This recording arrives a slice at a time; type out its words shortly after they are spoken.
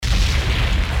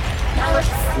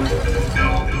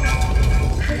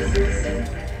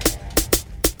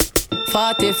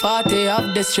40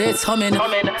 of the streets humming. 40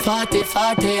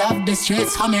 of the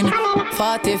streets humming.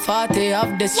 40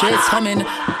 of the streets humming.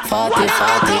 40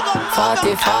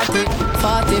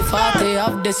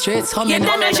 of the streets humming.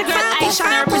 Yeah, that's your girl Aisha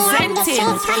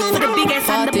representing for the biggest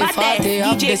and the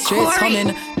baddest. DJ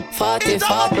Corey.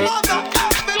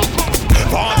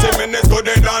 40 minutes to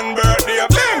the done birthday.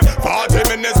 40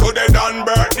 minutes to the done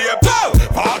birthday.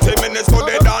 40 minutes to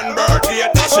the done birthday.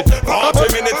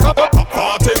 40 minutes.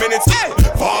 40 minutes.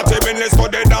 40 minutes to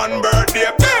the done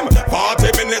birthday. 40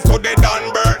 minutes to the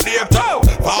done birthday.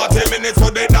 40 minutes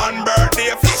to the done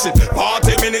birthday.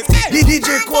 40 minutes.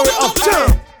 DJ Corey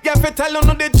Uptown. Yeah, if you tell you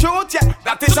the truth, yeah,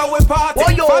 that is how we party. 5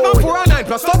 and 4 and 9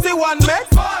 plus 31, mate.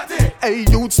 Hey,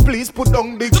 youths, please put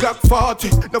down the Glock 40.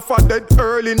 The fat dead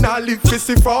early, now live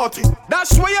 40.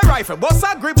 That's where your rifle, bust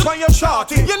a grip on your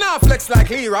shorty. You now flex like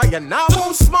Leroy, you now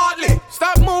move smartly.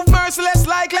 Stop move merciless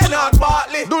like Leonard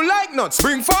Bartley. Do like nuts,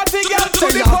 bring 40 girl to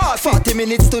the party. 40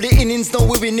 minutes to the innings, now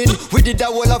we winning. We did that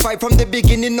whole of fight from the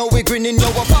beginning, now we grinning. Yo,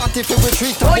 a party fi we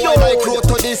treat a boy like road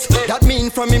to this. That mean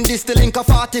from him this the link a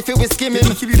 40 fi we skim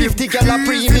him. 50 gal a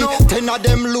pre-me, 10 of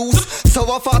them loose. So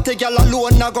a 40 gal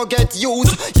alone na go get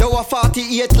used. Yo, a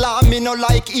 48 law, me no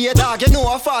like a dog. You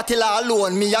know a 40 law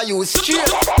alone, me a use straight.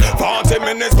 40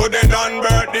 minutes to the done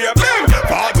birthday.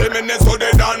 40 minutes to the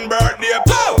done birthday.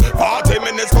 40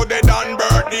 minutes to the done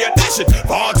birthday.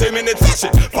 40 minutes.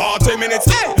 40 minutes.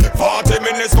 40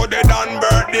 minutes to the done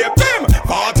birthday.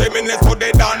 40 minutes to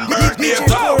the done birthday.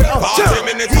 40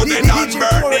 minutes to the done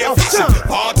birthday.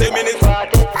 40 minutes.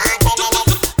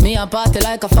 Me a party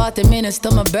like a 40 minutes to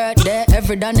my birthday.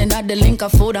 Every done at the link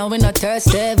of food and we not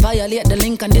thirsty. Violate the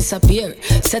link and disappear.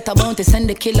 Set a bounty, send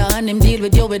the killer and him deal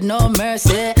with you with no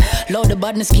mercy. Load the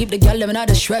badness, keep the gal living out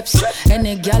the shreps.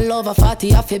 Any gal over 40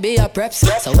 have to be a preps.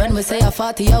 So when we say a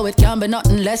 40, yo, it can be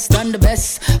nothing less than the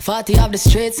best. 40 of the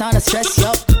streets on the stress,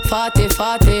 yo.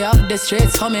 40 of the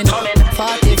streets humming. 40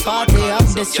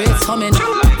 of the streets humming.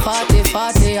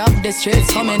 40 of the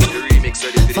streets humming.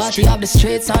 40 of the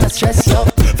streets on the stress, yo.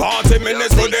 40 minutes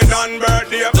to the done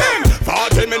birthday.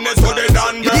 40 minutes to the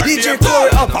done birthday. DJ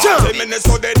Corey Uptown. 40 minutes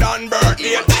to the done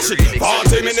birthday.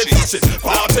 40 minutes.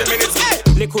 40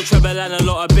 minutes. Little treble and a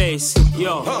lot of bass.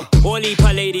 Yo, all heap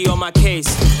a lady on my case.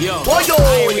 Yo,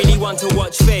 I ain't really want to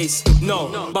watch face.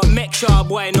 No, but make sure a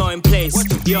boy know in place.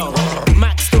 Yo,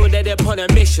 Max still dead upon a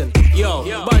mission. Yo,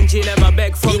 Bungie never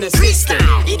beg from the system.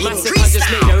 Massive, I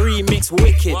just made the remix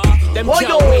wicked. Them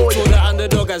can't wait till the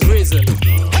underdog has risen.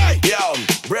 Yo,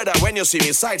 brother, when you see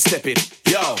me sidestep it.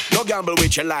 Yo, no gamble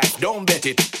with your life, don't bet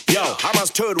it. Yo, I'm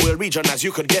as third world region as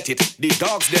you could get it. The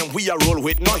dogs them we are roll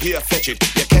with, not here fetch it.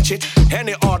 You catch it?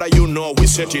 Any order you know we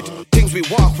set it. Things we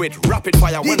walk with, rapid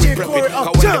fire when we prep it.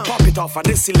 Cause when they pop it off and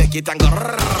they select it and go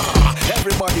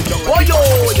everybody down like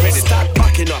ready, start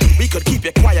backing up. We could keep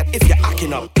you quiet if you're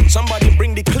acting up. Somebody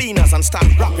bring the cleaners and start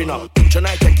wrapping up.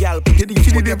 Tonight a gal, get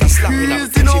a slapping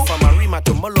up. She from Arima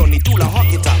to Maloney to La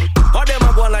Hockey Top. All them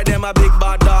a go like them a big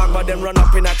bad dog, but them run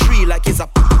up in a tree like it's a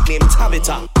named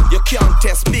Tabitha. You can't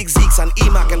test Big Zeeks and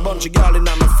E-Mac and Bungie Girl and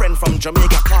I'm a friend from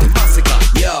Jamaica called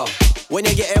Massacre. Yo, when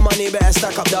you get your money, better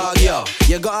stack up, dog, yo.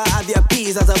 You gotta have your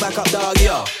peas as a backup, dog,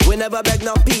 yo. We never beg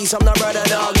no peace from no brother,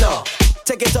 dog, no.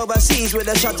 Take it overseas with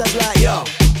the shutters like, yo.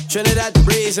 Trinidad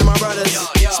breeze in my brothers.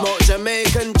 Smoke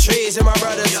Jamaican trees in my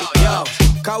brothers. Yo,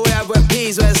 cause we have with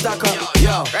peas, we're stuck up.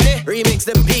 Yo, ready? Remix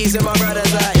the peas in my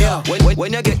brothers like, yo.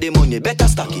 When you get the money, better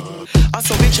stack it. I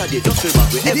saw bitch I did, don't feel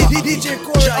back wherever I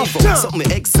go. Drive up,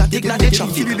 something exotic, not the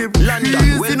traffic.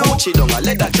 London, well, Gucci down a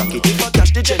leather jacket. If I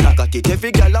cash the gen, I got it.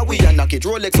 Every girl we a knock it.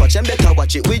 Rolex watch, and better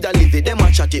watch it. We da live it, them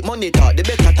a chat it. Money talk, the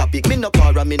better topic. Me no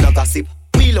para, me no gossip.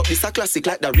 We look this a classic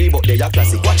like the Reebok, they a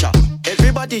classic. Watch out.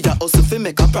 Everybody that also fi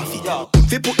make a profit.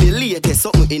 Fi put the latest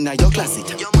something in your closet.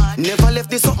 Never left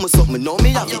this something, know me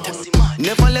have it.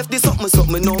 Never left this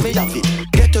something, know me have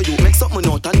it. Get to you, make something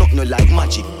out and nothing like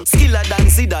magic. Skiller than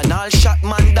Zidane, all shot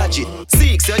man dodge it.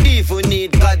 6, you even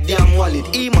need goddamn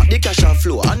wallet. E-Mac the cash and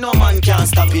flow, and no man can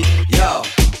stop it. Yo,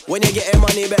 when you get your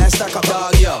money, better stack up,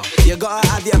 dog, yo. You gotta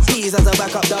have your peas as a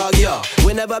backup, dog, yo.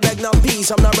 We never beg no peace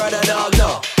from no brother, dog,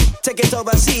 no. Take it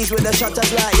overseas with the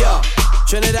shutters like, yo.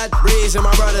 Trinidad breeze in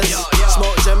my brothers.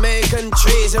 Smoke Jamaican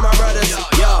trees in my brothers.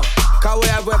 Yo, cause we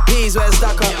have with peas, we're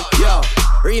stuck up. Yo,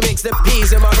 remix the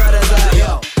peas in my brothers like,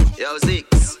 yo. Yo,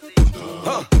 Zix.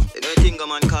 You know you think a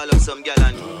man call up some gal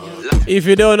and if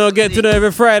you don't know, get to know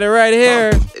every Friday right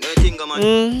here. You know you think a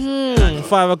man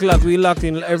 5 o'clock we locked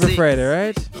in every Friday,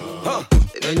 right?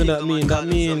 You know that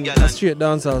mean a straight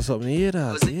dance or something. You hear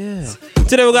that? Yeah.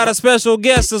 Today we got a special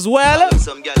guest as well.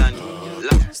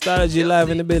 Strategy live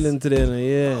in the building today,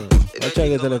 yeah. I'll try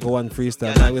to get like one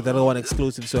freestyle, now with another one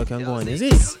exclusive so I can go on. Is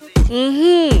it?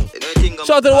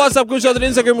 Shout out to the WhatsApp crew, shout out to the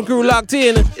Instagram crew locked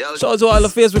in. Shout out to all the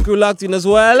Facebook crew locked in as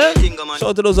well. Shout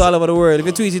out to those all over the world. If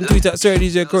you're tweeting, tweet at Sir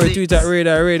DJ Corey, tweet at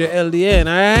Radio LDN,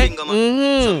 alright?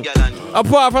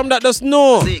 Apart from that, just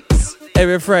know.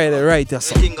 Every Friday, right?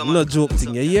 That's no joke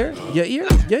thing. You hear? You hear?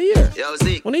 You hear?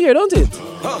 Wanna hear, don't it?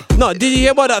 No, did you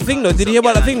hear about that thing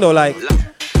though? Like,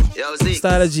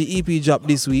 Styler G EP drop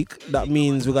this week. That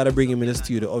means we gotta bring him in the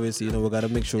studio. Obviously, you know, we gotta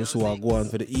make sure so I go on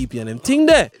for the EP and them thing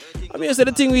there. I mean, you said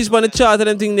the thing reached on the chart and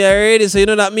them thing there already, so you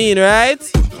know what I mean,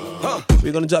 right?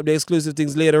 We're gonna drop the exclusive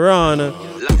things later on.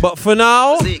 But for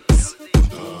now,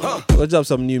 we'll drop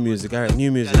some new music, alright?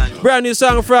 New music. Brand new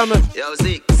song from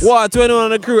War 21 on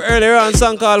the crew earlier on,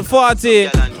 song called 40.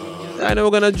 Right now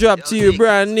we're gonna drop to you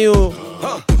brand new.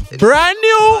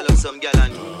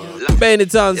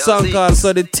 Benetton song called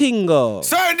So the Tingo.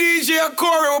 Sir DJ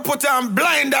Corey will put on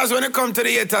blinders when it come to the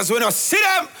haters. We don't see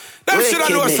them. Them should have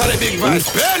known the big vibes.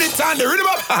 Benetton, the rhythm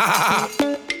up.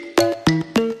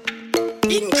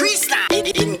 Increase that.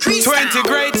 20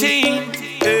 great team.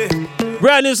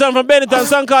 Brand new song from Benetton,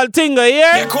 song called Tingo,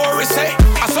 yeah? Yeah, Corey say,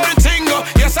 I saw the Tingo.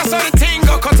 Yes, I saw the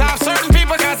Tingo. Cause I have certain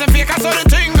people cause they fake. I saw the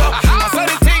Tingo. I saw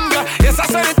the Tingo. Yes, I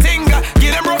saw the Tingo.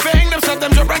 Give them rough hang them, set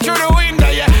them jump right through the window,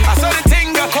 yeah. I saw the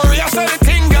Tingo. Corey, I saw the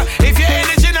Tingo. If you're in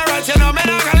the general, you know me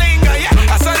not gonna linger,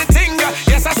 yeah. I saw the Tingo.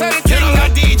 Yes, I saw the Tingo. You know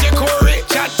that DJ Corey.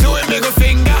 Chat to him, middle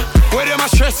finger. What them a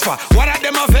stress for? What are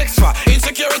them a vex for?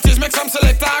 Insecurities make some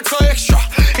select act so extra.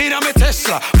 In a me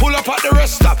Tesla, pull up at the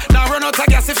rest stop. Now run out of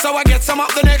gas if so I get some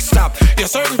up the next stop.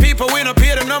 There's certain people we don't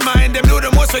pay them no mind. Them do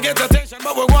the most we get attention,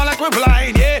 but we're going like we're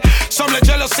blind, yeah. Some like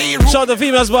jealousy. Shout the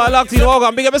females boy locked in, walk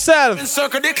on, big up yourself.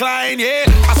 Circle decline, yeah.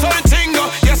 I saw the Tingo,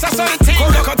 yes I saw the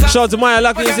Tingo. Shout to Maya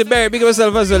locked in, say Barry, big up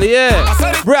yourself as well,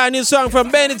 yeah. Brand new song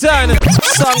from Benetton,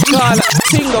 song called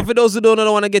Tingo. For those who don't know,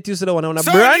 I want to get used to the one. I want a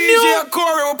brand new. DJ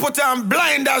Corey will put on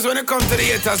blinders when it comes to the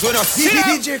haters. We don't see them.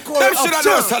 DJ Corey, them should have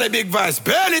known how the big vibes.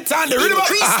 Benetton, the rhythm.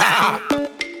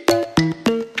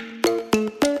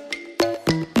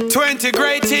 20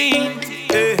 great team.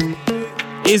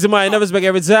 Easy mind, never speak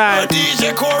every time.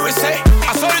 DJ Corey say,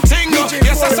 I saw the Tingo.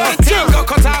 Yes, I saw the Tingo.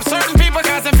 Cause I have certain people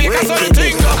cause they fake. I saw the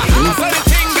Tingo. I saw the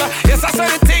Tingo. Yes, I saw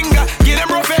the Tingo. Give them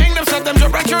rough hang them, set them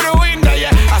jump right through the window,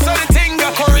 yeah. I saw the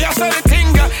Tingo. Corey, I saw the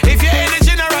Tingo. If you're in the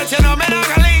general, you know me not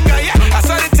gonna linger, yeah. I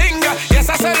saw the Tingo. Yes,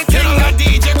 I saw the Tingo. You know that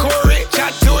DJ Corey.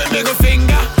 Chat to him, middle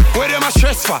finger. What them a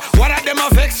stress for? What are them a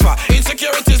vex for?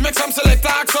 Insecurities make some select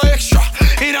act so extra.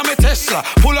 In a me Tesla,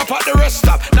 pull up at the rest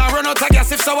stop. Now run out of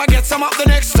gas if so I get some up the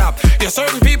next stop. There's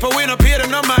certain people we don't pay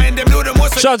them no mind. Them do the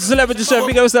most. Shout to celebrity chef,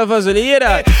 big up yourself as well, you hear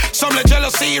that? Some like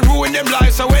jealousy ruin them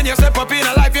lives. So when you step up in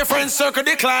a life, your friends circle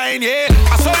decline, yeah.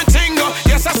 I saw the Tingo,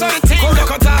 yes I saw the Tingo.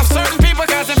 Cause I have certain people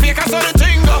cause they fake. I saw the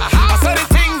Tingo. I saw the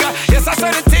Tingo, yes I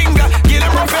saw the Tingo. Give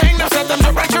them rough hang them, set them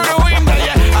jump right through the window,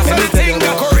 yeah. I saw the Tingo,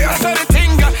 Corey, I saw the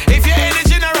Tingo. If you're in the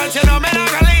general, you know me not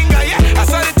gonna linger, yeah. I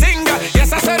saw the Tingo, yes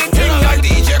I saw the Tingo. Like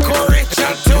DJ Corey,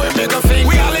 chat to him, make a finger.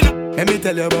 We all in. Let me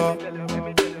tell you about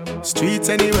streets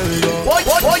anywhere we go.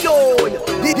 Yo,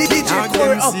 DJ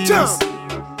Corey uptown.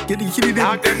 Getting hit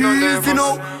them keys, you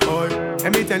know.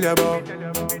 Let me tell you about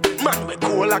man, we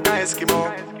cool like a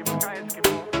Eskimo.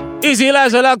 Easy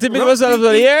Elijah locked in, big up yourself as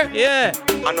well, yeah.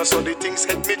 I know so the things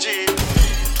hit me G.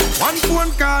 One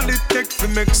phone call it takes to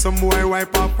make some boy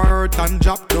wipe up her hurt and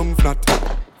drop down flat.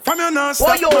 From your not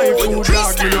stop my food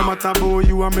dog, you no matter about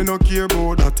you and me no care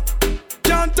about that.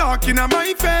 Can't talk in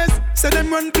my face, say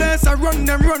them run place, I run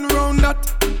them run round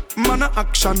that. Man a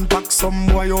action pack, some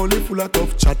boy only full of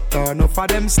tough chatter. Enough of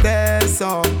them stairs,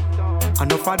 so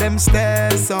enough of them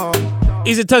stairs, so.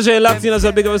 Easy Tasha locked in as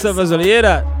a big up yourself as well, you hear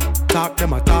that? Talk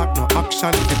them a talk, no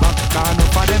action, the back,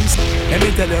 enough of them. Let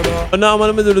me tell you about. But now I'm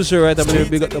gonna do the show right, I'm gonna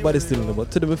big up the body still, but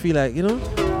today I feel like, you know,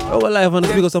 our life on the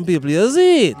big up some people, is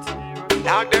it?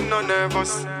 Dog them not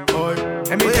nervous.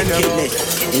 Let me tell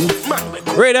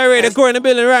you. Radar, Corey in the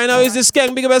building right now. Is this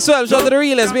Skank? Big up yourself. Shout out to the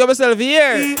realest. Big up yourself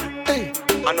here.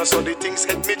 I know so the things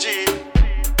hit me G.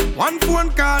 One phone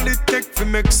call it take to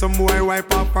make some boy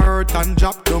wipe up her hurt and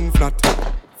drop down flat.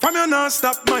 From you not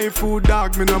stop my food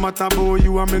dog, me no matter about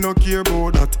you and me no care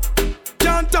about that.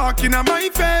 Can't talk in my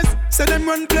face, say them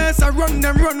run place, I run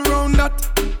them run round that.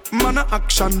 Man a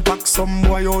action pack, some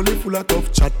boy only full of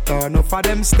tough chatter. Enough of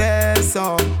them stairs,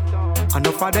 so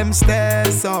enough of them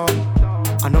stairs, so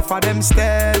enough of them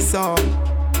stairs, so.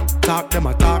 Talk them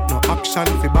a talk, no action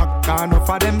fi back. Enough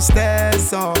of them stairs,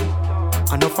 so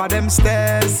enough of them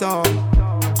stairs, so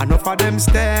enough of them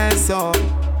stairs, so.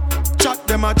 Chat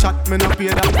them a chat, me no pay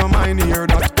that, no mind hear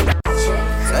that.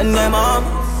 Send them on.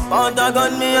 Mount a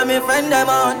gun me and me friend them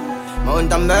on.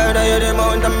 Mount a murder, you the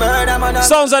mount a murder, man.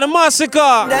 Sounds like a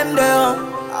massacre. Them there.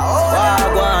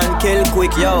 Go on, kill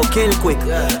quick, yo, kill quick.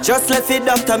 Just left it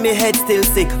doctor, me head still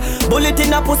sick. Bullet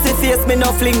in a pussy face, me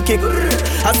no fling kick.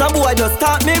 As a boy just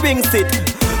start me ring sit.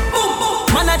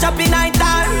 Man a chop in night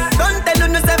time. Don't tell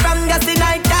you no say from gas in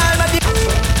night time.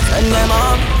 Send them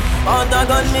up. Mount a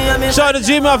gun me and me. Shout the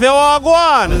Jimmy off your walk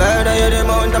one. Murder you the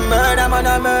mount a murder, man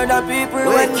a murder people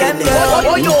when them there.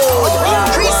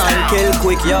 Kill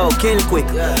quick, yo, kill quick.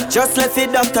 Just left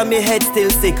it doctor, me head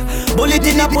still sick. Bullet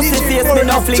in a pussy face, me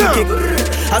no fling kick.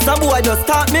 As a boy just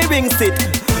start me ring sit.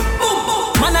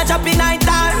 Man a chop in night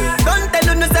time. Don't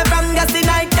tell you no say from gas in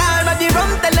night time. But the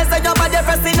rum tell us that your body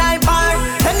press in night bar.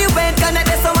 Anyway, connect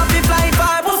the summer be fly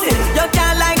far. Pussy, you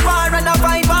can't like war and a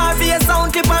fight bar. Be a sound,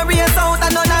 keep a real sound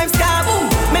and no knife scab.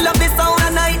 Me love this sound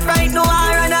and night right no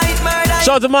hour and night murder.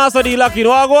 Shout to Master D Lucky,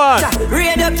 no go on.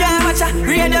 Rain up jam,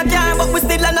 rain up jam. But we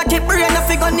still and I keep rain a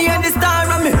figure near the star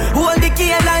on me. Hold the key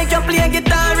like you play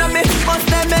guitar on me. Bust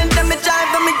them and them me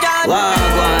drive from me gun.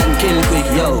 Wagwan, kill quick,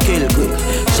 yo, kill quick.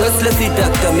 Just left it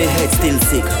doctor, me head still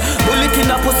sick. Bullet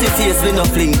in a pussy face, we no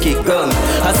fling kick gun.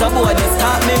 As a boy just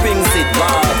start me ring sit.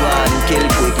 Wagwan, kill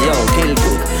quick, yo, kill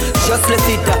quick. Just left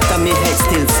it doctor, me head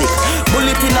still sick.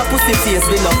 Bullet in a pussy face,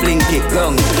 we no fling kick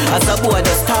gun. As a boy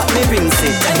just start me ring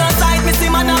sit. Then outside me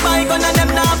see man a bike on and them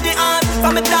not the art.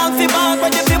 From me down fi bark, when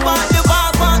you fi bark, you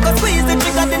bark. Go squeeze the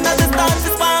trigger, then the start to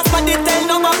spark. But the 10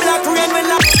 number black rain will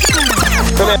lock.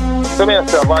 Come here,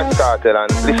 sir, Vance Cartel, and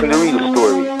listen to the real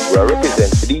story. We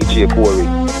represent DJ Corey.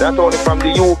 Not only from the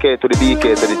UK to the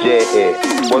BK to the JA,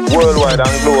 but worldwide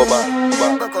and global.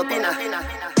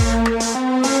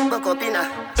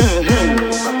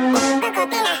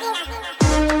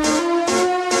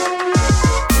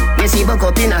 Messi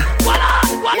Bocopina.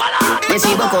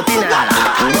 Messi Bocopina.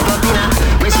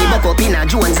 Messi Bocopina.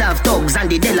 Jones have thugs and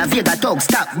the De La Vega thugs.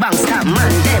 Stop, bang, stop,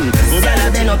 man, them.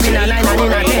 Gala been up in a line and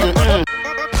in a 10.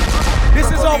 This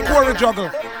is our Corey juggle.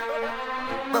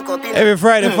 Every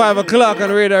Friday, 5 o'clock on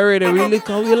Radio.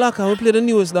 We lock and we play the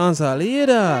newest dancehall. Hear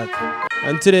that?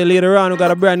 And today, later on, we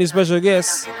got a brand new special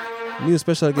guest. New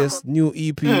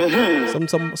EP.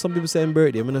 Some people saying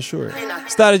birthday, I'm not sure.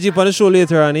 Started Jeep on the show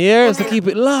later on here, so keep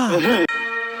it locked.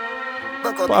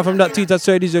 Apart from that, tweet at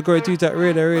Sir DJ Corey, tweet at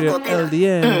Radio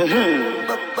LDN.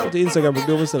 Go to Instagram, but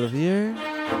do myself here.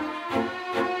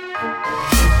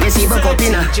 Messi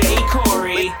Bocopina.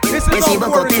 Messi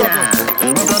Bocopina.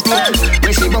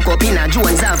 Messi Bocopina.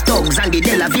 Jones have thugs and the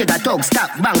De La Vega thugs. Stop,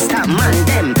 bang, stop, man,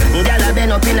 them. Gala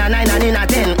been up in a 9 and in a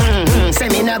 10. Say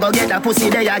me never get a pussy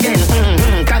day again.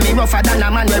 Can me rougher than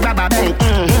a man with rubber band.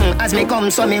 As me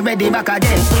come, so me ready back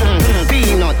again.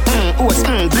 Peanut, oats,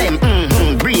 blem.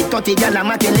 Breed 30 gal a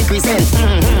making represent.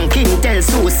 King tell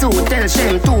Sue tell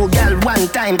Shem. 2 gal one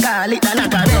time, call it a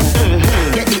knock a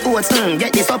Get the oats,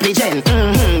 get the supply gen.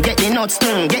 Get the nuts,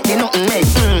 get the nothing made.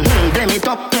 Blame it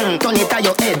up, turn it to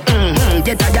your head.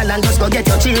 Get a gal and just go get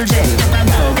your children.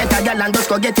 Get a gal and just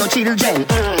go get your children.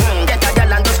 Get a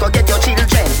gal and just go get your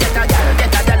children.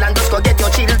 Get a gal and just go get your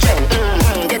children.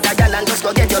 Get a gal and just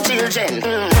go get your children.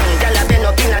 Gal a been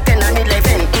up in a 10 and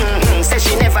 11. Say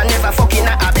she never fucking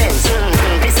a Benz.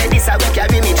 Me say this a way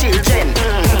carry me children.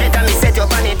 Better me set up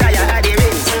on the tire at the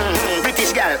rims.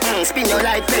 British gal, spin your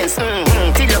light fence.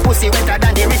 Till your pussy wetter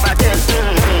than the river Thames.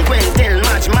 When tell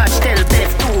match, tell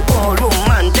death. 2 all room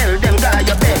man, tell them guy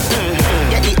your bed.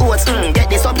 Get the oats, get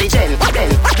the supply gen.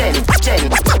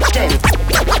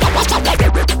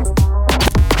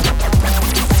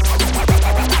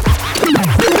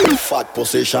 Fat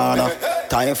position,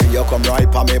 time for you come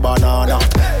ripe on me banana.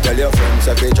 Tell your friends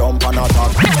if you jump on a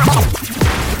top.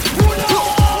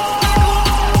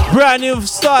 Brand new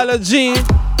Nostalgy.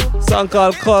 Song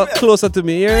called Closer to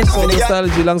Me here. So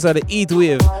Nostalgy alongside the Heat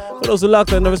Wave. For those who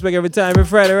locked on, no respect every time. Every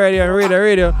Friday Radio.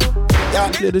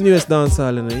 Play the newest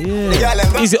dancehall in it.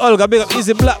 Yeah. Easy Olga, big up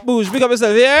Easy Black Bush. Big up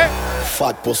yourself here.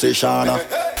 Fat position,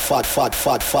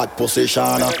 fat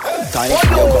position. Time for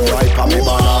you come ripe on me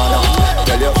banana.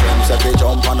 Tell your friends if you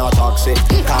jump on a taxi.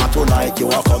 Can't tonight you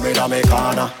are coming on me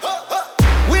corner.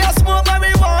 We are smoke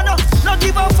marijuana. Not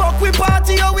give a fuck, we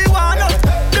party how we wanna.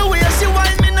 The way she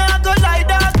whine me not go like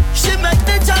that. She make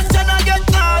the chance and I get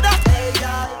harder.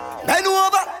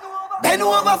 Bend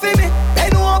over for me.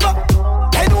 Bend over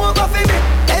for me.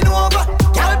 Bend over.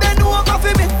 Girl, bend over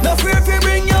for me. No fear if you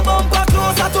bring your bumper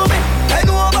closer to me. Bend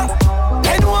over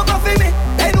for me.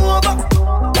 Bend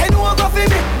over for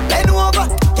me. Bend over.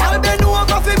 Girl, bend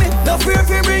over for me. No fear if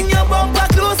you bring your bumper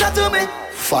closer to me.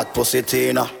 fat pussy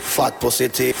tina, fat pussy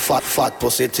tina, fat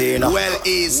pussy tina. Well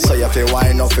easy. So you feel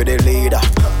wine up for the leader.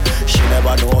 She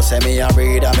never know say me a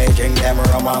breeder. Me drink them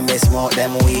rum and me smoke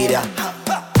them weed.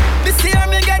 This year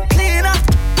me get cleaner.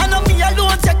 I know me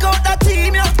alone check out that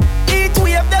team, yeah. Eat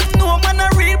wave them know man a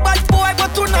real bad boy,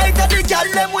 but tonight I the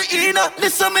girl them we in.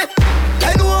 Listen me,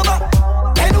 bend over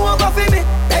for me,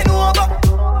 bend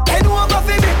over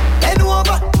for me, bend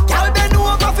over, girl bend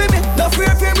over for me. No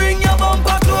fear if you bring your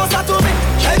bumper closer to me.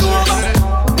 Bend over for me,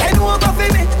 bend over for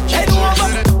me, bend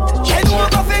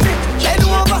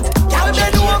over, girl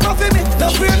bend over for me. No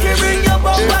fear if you bring your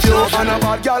bumper closer. If you and a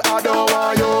bad girl, I don't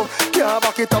want you. Can't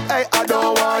back it up, hey, I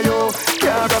don't want you.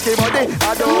 Can't rock your body,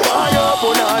 I don't want you.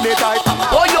 Put on it tight,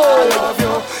 oh yo, I love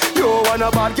you. You want a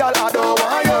bad girl, I don't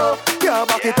want you. Can't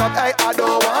back it up, hey, I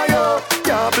don't want you.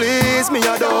 Can't please me,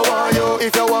 I don't want you.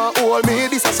 If you want hold me,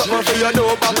 this is something for you.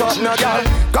 Don't back up, no girl.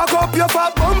 Cock up your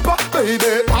fat bumper,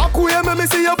 baby. Back way, me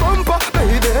see your bumper,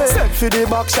 baby. Set for the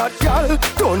back shot, girl.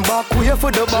 Turn back way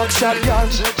for the back shot, girl.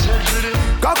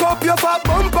 Cock up your fat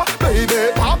bumper,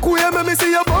 baby. Back way, me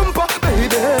see your bumper,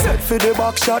 baby. Set for the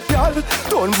back shot, girl.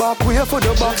 Turn back way for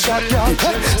the back shot, girl.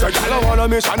 So girl, I want a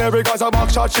missionary cause a back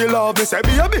shot she love me. Say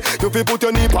baby, you fi put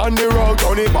your knee on the rug.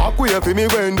 Turn it back way for me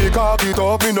when the cock it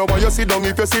up. Me know why you sit down,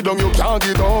 if you sit down you can't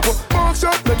get up. Back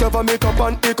shot, make you vomit up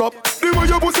and pick up. The way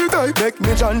you pussy tight, make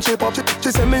me John shape up.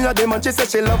 She say me a dem and she say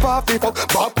she love half the fuck.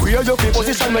 Back way you fi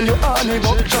position when you on it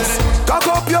up. Just cock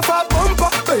up your fat bumper,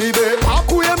 baby. Back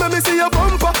way me see your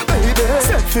bumper, baby.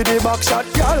 Set for the back shot,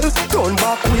 girl. Turn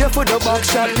back way for the back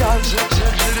shot, girl.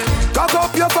 Cock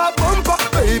up your fat bumper,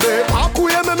 baby. Back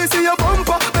way me see your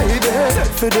bumper, baby. Set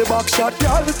for the back shot,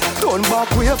 girl. Turn back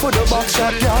way for the back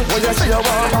shot, girl. When you say you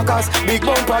want backers, big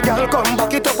bumper, girl, come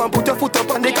back it up and put your foot up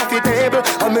on the coffee table.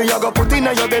 And me you go put in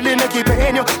your belly, make it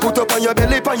pain you. Put up on your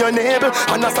belly, on your navel,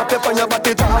 and I stop up on your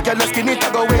body, dog. Your skin it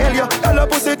a go wail you. Tell her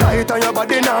pussy tight and your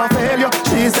body not fail you.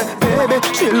 She said, baby,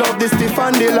 she love the stiff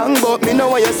and the long, but me know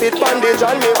why you sit bandage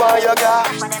on me while you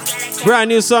got. Brand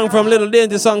new song from Little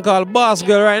Dainty, song called Boss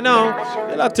Girl right now.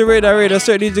 You like to radar,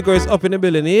 Sir DJ Corey is up in the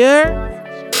building here.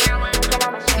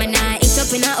 It's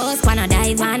up in a house, pan a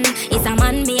dive man. It's a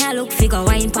man, me a look figure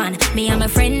wine pan. Me and my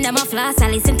friend, I'm a floss, I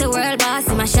listen to world boss.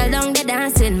 See my shell down the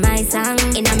dance with my song.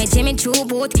 In a me Jimmy Choo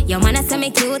boot, your man a say me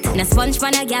cute. In a sponge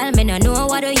pan a gal, me no know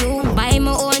what do you. Buy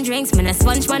my own drinks, me no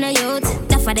sponge pan a youth.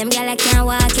 Enough of them gal I can't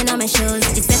walk in on my shoes.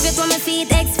 It's step it on my feet,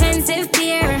 expensive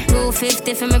pair.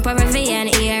 250 for me Peruvian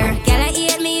ear. Gal I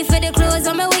hate me for the clothes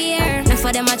on my wear. Enough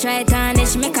of them I try to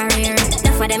tarnish my career.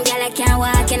 Enough of them gal I can't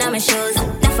walk in on my shoes.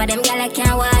 Enough of them gal I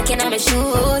can't walk in on my shoes.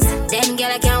 Them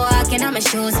girl I can't walk in on my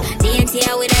shoes. DNT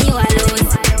with you I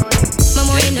lose. My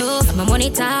money enough, my money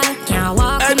tall. Can't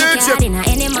walk in the car in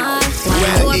any mall.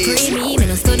 Why you a pre-me, me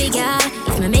no study girl.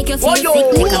 If me make you feel sick,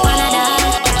 take a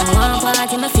Panadol. I want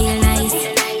party, me feel nice.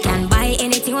 Can buy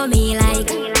anything with me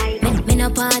like. Me no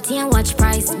party and watch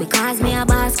price. Because me a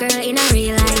boss girl in a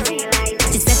real life.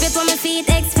 Just step it on my feet,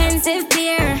 expensive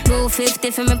pair.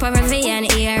 250 for me Peruvian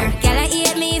ear. Girl I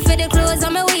hate me for the clothes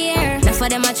on my wear. For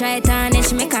them I try to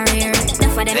tarnish my career.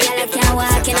 Enough of them girl I can't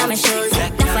walk in on my shoes.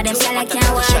 Enough of them girl I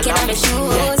can't walk in on my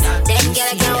shoes. Them girl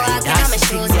I can't walk in on my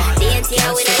shoes. DNT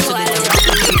with you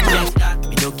alone.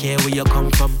 We don't care where you come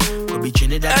from. We be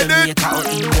Trinidad, Jamaica or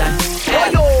England.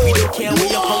 We don't care where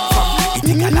you come from. You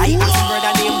think I like a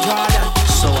brother named Jordan.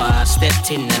 So I stepped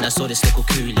in and I saw this little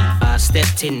coolie. I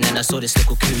stepped in and I saw this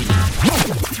little coolie.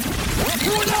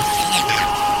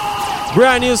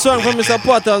 Brand new song from Mr.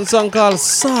 Potter, a song called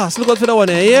Sauce. Look out for that one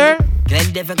here.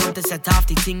 Glenn never going to set off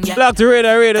the thing, yeah. Black to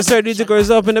radar, Sir DJ Corey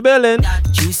is up in the building.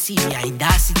 You see me, I ain't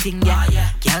dancing thing,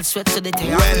 yeah. Girl sweat so they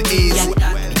tear well easy.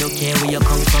 Yeah. We don't care where you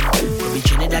come from. We be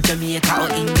Trinidad, Jamaica or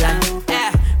England.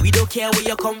 Yeah. We don't care where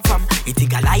you come from. You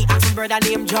think I like a brother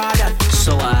named Jordan.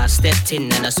 So I stepped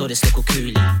in and I saw this little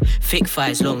coolie. Thick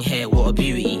thighs, long hair, what a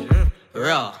beauty.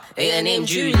 Raw, ain't her name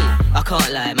Julie. I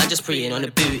can't lie, man, just praying on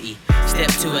the booty. Step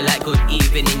to her like good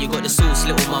evening. You got the sauce,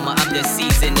 little mama, I'm the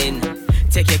seasoning.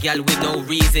 Take a gal with no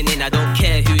reasoning. I don't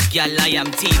care whose gal I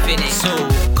am teething it. So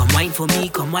come wine for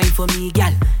me,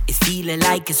 gal. It's feeling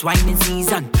like it's whining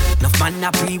season. Enough man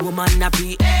a pre, woman a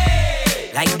pre.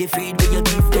 Hey! Like the feed where you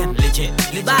give them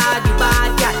legit. You bad,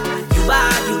 gal. You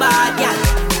bad,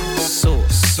 gal. So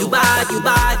you bad,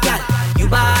 gal. You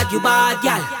bad,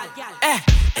 gal.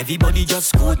 Everybody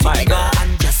just go to my girl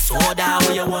and just soda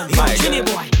where you want. Jimmy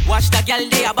boy, watch that girl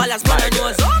there, a balance man her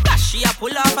nose. Oh gosh, she a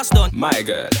pull off a stunt. My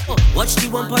girl. Watch the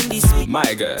one on this week.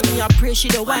 My girl. Me a pray she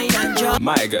the wine and drop.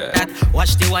 My girl. That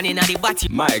watch the one in the body.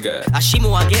 My girl. As she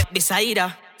more get beside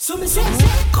her. So me say,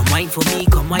 come wine for me,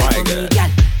 girl.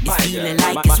 It's feeling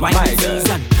like it's wine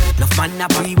season. Love man na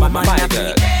free, woman na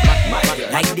free.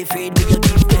 Like the fade we you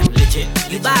give them legit.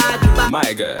 You bad,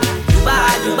 my girl. You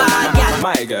bad, girl.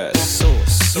 My girl.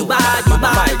 You bad, girl.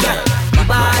 You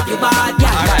bad, girl.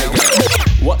 My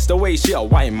girl. What's the way she a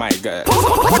wine, my girl? Pull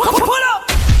up.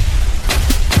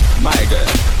 My girl.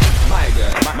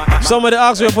 Somebody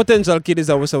asked your potential kid is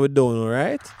that we don't know,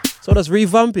 right? So let's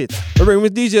revamp it. We bring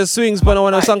with DJ Swings, but I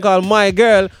want a song called My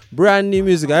Girl, brand new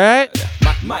music, alright?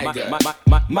 My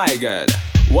girl.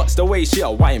 What's the way she a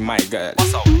wine, my girl?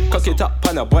 Cock it up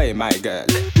on a boy, my girl.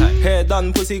 Hair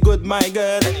done, pussy good, my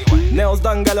girl. Nails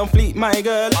done, gal on fleet, my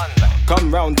girl.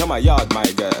 Come round to my yard,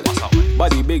 my girl.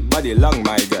 Body big, body long,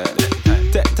 my girl.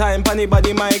 Take time, panny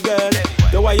body, my girl.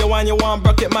 The way you want,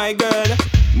 broke it, my girl.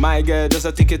 My girl, just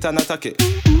a ticket and a tuck it.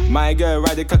 My girl,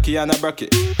 ride the cocky and a brock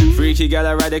it. Freaky girl,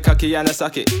 I ride the cocky and a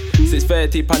suck it.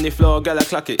 630 on the floor, girl, I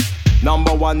clock it.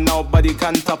 Number one, nobody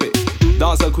can top it.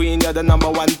 Dancer queen, you're the number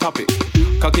one topic.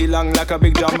 Cocky long like a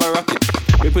big jumbo rocket.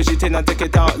 We push it in and take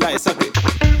it out like a socket.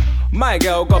 My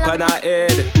girl, cup on her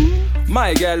head.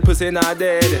 My girl, pussy not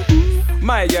dead.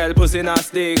 My girl, pussy not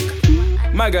stink.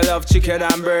 My girl love chicken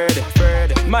and bread.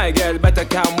 My girl better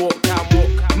can walk.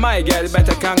 My girl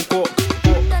better can cook.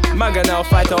 My girl now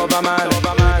fight over man.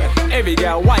 Every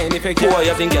girl whine if you can.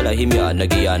 Boy, I think girl him here and no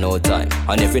give her no time.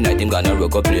 And every night him gonna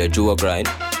rock up, play a joke grind.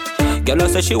 Girl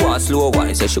say she want slow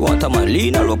wine, say she want a man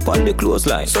lean her up on the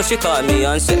clothesline. So she call me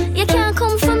and say, you can't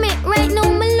come for me right now,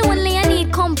 me lonely, I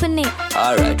need company.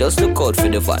 Alright, just look out for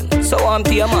the fun. So I'm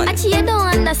to your man. Actually, you don't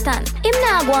understand. Him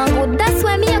not go and good, that's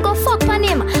why me I go fuck on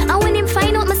him. And when him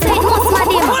find out, me say it must mad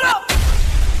him.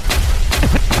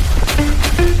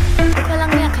 How long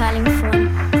me a calling phone?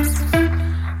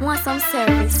 Want some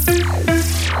service?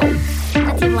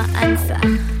 Not even answer.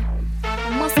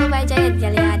 Must have by Jayet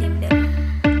girl you had him there.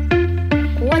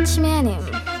 Watch me and him.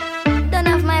 Don't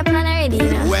have my plan already,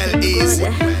 you know. Well, easy.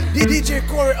 The DJ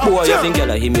Corey up. Boy, I think girl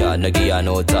him here and no give her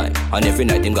no time. And every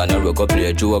night him gonna rock up, play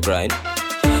a joke grind.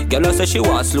 Girl say she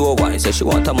want slow wine, say she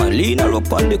want a man lean her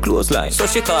up on the clothesline. So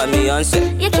she call me and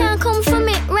say, you can't come for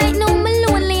me right now, me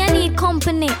lonely, I need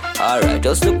company. Alright,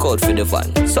 just look out for the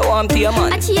fun. So I'm to your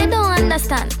man. Actually, you don't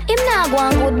understand. Him not go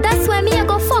and good, that's why me I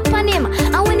go fuck on him.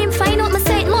 And when him find out, me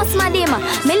say it must mad him.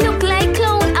 Me look like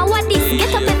clown, and what this?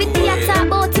 Get up everything I talk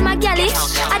about him a galley.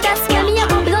 I just scare me, I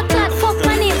go blood clot fuck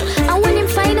on him. And when him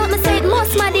find out, me say it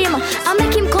must mad him. I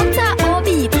make him come talk or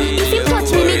beat. If he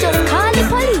touch me just call the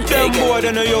police. Them boy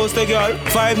than a use the girl.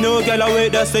 5 new girl away,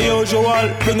 that's the usual.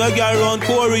 Bring a girl round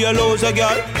Corey, you lose a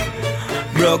girl.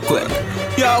 Broke quick.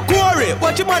 Yo, Corey,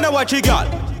 what you man a watch you girl?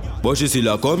 But she still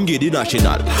a come get the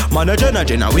national. Man a Jenna,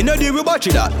 we no deal with watch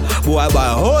that. Boy buy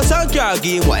a house and car,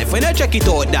 give wife when I check it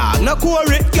out, dog. Now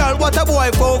Corey, girl, what a boy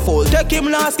for take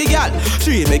him last girl.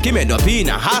 She make him end up in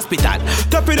a hospital.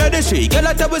 Top in the street, girl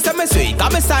a tell me say me sweet.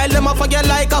 Got me style them off a girl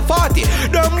like a 40.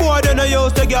 Them boy then I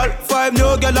use the girl. 5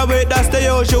 new girl away, that's the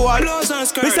usual.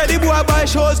 Me say the boy buy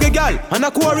shows the girl. And a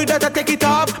Corey that I take it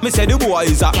off. Me say the boy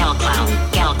is a girl clown.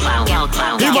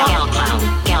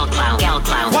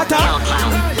 What a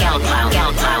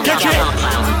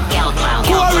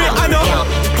Corey, I know.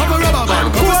 Pop a rubber band.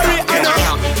 Corey, I know.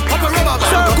 Pop a rubber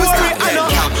band. Corey, I know.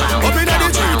 Up in the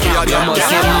street, we are them.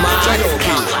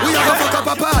 We are gonna fuck up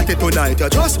a party tonight. You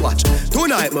just watch.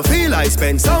 Tonight, me feel I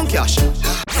spend some cash.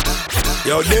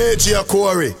 Yo, DJ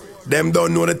Corey. Them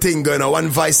don't know the thing going on. One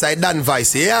vice, I done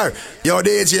vice here. Yo,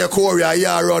 DJ Corey, I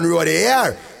hear run road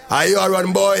here. I hear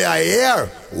run boy, I hear.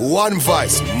 One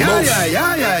voice. Yeah.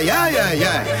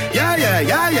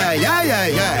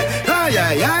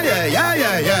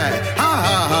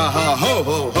 Ha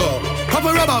ho. Pop a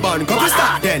rubber band, come to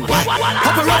start then. Pop a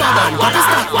rubber band, come to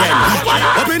start then.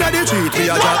 Up in the street, we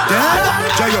are drop dead.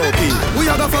 J.O.P. We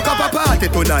are gonna fuck up a party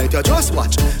tonight. You just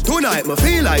watch. Tonight, me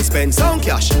feel I spend some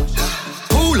cash.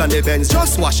 Cool on the Benz,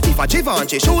 just wash. If a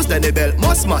Givenchy shoes, then the belt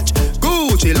must match.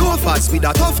 Gucci loafers with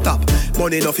a tough top.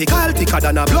 Money no fi call thicker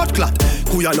than a blood clot.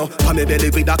 Kuya no, pa me belly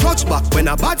with a clutch back. When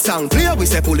a bad sound clear, we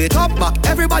say pull it up back.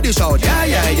 Everybody shout, yeah.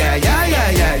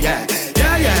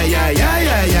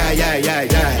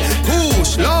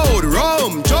 Push, load,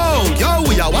 rum, junk. Yo,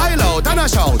 we a wild out and a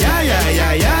shout, yeah.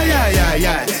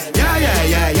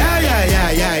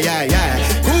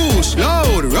 Push,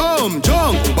 load, rum,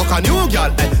 junk. Buck a new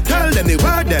girl, tell them the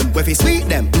word them, where fi sweet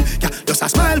them. Yeah, just a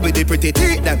smile with the pretty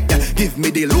teeth them. Yeah, give me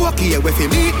the look here, where fi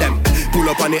meet them. Pull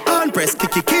up on the hand press,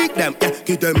 kick them. Yeah,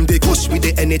 give them the kush with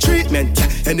the any treatment.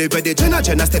 Yeah, anybody Jenna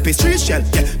step is street shell.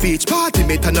 Yeah, beach party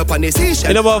me turn up on the seashell.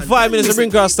 In about 5 minutes to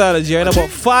bring cross Stylogy. In about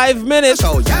 5 minutes.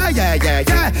 Oh yeah.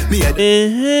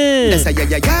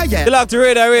 You like to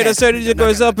radar, Sir DJ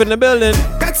Corey is up in the building.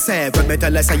 That's it, but better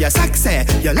let's say you're sexy.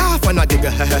 You laugh and I dig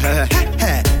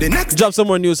the next. Drop some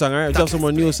more new song, alright? Drop some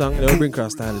more new song. They'll bring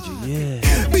cross Stylogy. Yeah.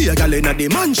 Be a gal in the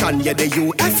mansion, yeah, the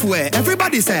UF where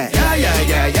everybody say, yeah.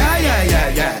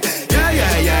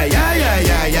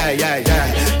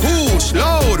 Push,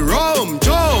 load, rum,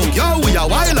 jump, yo, we are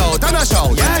wild out and a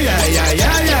shout. Yeah.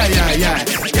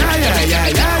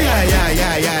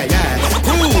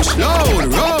 Push, load,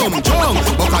 rum, jump,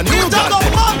 but I knew that.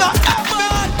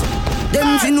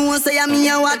 Them fi know say me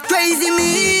a what crazy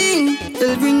mean.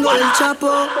 They'll bring all the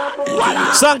chopper.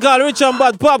 Song called Rich and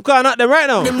Bad Popcorn at them right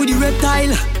now. Them with the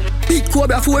reptile. Big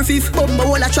Cobra 4-5. Bumba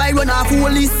all a try run off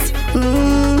whole list.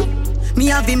 Me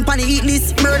have him pan the hit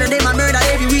list. Murder them and murder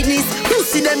every witness. You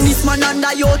see them this man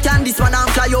under yacht and this one on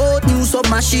fly out. New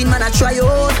submachine man a try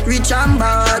out. Rich and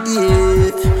bad,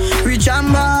 yeah. Rich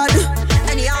and bad.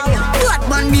 Anyhow, what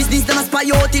man business them a spy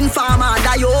out in farmer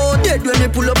die out. Dead when they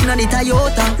pull up in the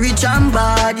Toyota. Rich and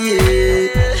bad, yeah.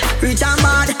 Rich and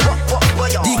bad.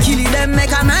 The killing them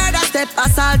make a murder step.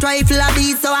 Assault rifle a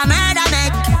beat so a murder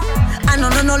make. I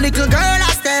no little girl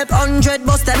a step 100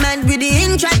 bust them end with the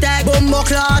Intratec Bumbo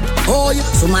clock. Oh,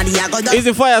 somebody a go down.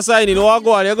 Easy fire signing, walk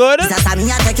on, you good? This a me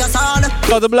a take your soul.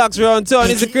 Got the blocks around town,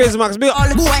 it's a Crazy Max big.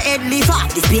 Boy head leaf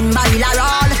off, the spin barrel a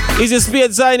roll. Easy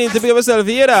speed signing to pick up yourself,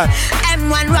 you hear that?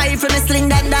 M1 rifle me sling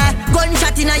them there.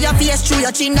 Gunshot in your face through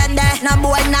your chin them there. No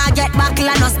boy nah get back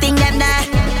and no sting them there.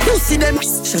 You see them?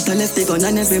 Shut a left the gun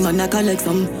and every man a collect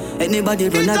some. Anybody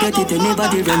run a get it,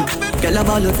 anybody run. Girl a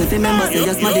ball up if you remember say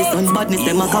yes my this son. Badness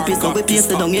them a copy so we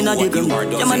paste it down in a the gun.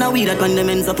 Yeah man a weed that when them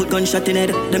ends up put gunshot in head.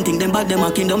 Them think them bad them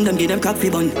a kingdom them give them crack fi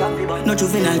bun. No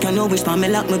juvenile can no wish for me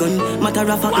lock my gun. Matter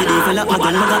of fact me dey fi lock my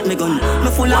gun, me got me gun.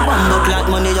 Me full of bomb clock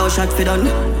money yo shot fi done.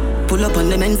 Pull up on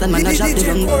the men's and man a shot the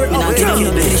gun. Me nah give them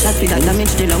no belly shot fi that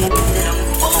damage the lung.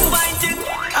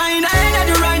 I ain't at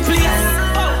the right place.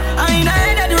 I ain't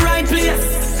at the right place.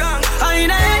 I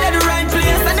ain't at the right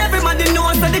place. And everybody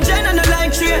knows that the gen and the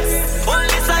light trace.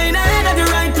 Only I ain't at the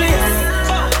right place.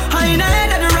 I ain't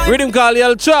at the right place. Rhythm call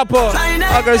El Chapo.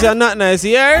 Others are not nice,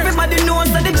 yeah? Everybody knows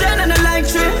that the gen and the light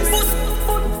trace.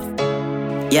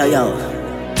 Yo.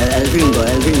 El Gringo,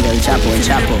 El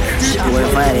Chapo. We're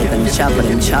fighting and chop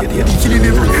you.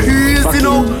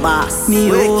 Fucking boss.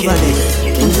 Me over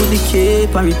there. Into the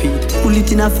cape and repeat. Pull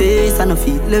it in a face and a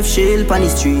feet. Left shell on the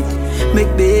street.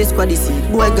 Make base for the seat.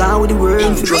 Boy gone with the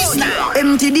world for the seat.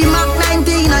 Empty the Mac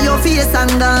 19 on your face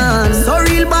and dance. So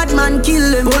real bad man kill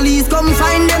them. Police come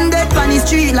find them dead on the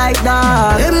street like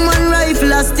that. M1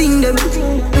 rifle a sting them.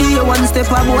 Day one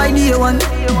step up boy day one.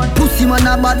 Pussy man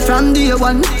a bad from day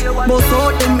one. But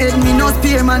out them head me no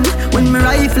spear man. When me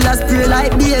rifle a spray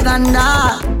like big and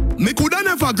that. Me coulda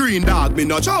never green dog, me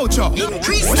no chow.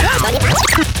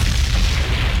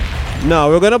 Now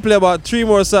we're gonna play about 3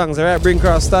 more songs, alright? Bring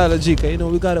cross Stylogy. You know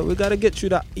we gotta get through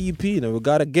that EP. You know we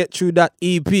gotta get through that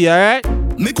EP, alright?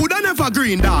 Me coulda never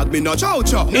green dog, me no chow.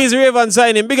 Easy Raven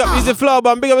signing, big up Easy Flower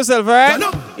Bomb, big up yourself, alright?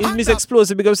 Easy Miss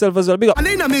Explosive, big up yourself as well, big up. And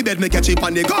inna me bed me catch it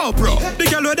on the GoPro. The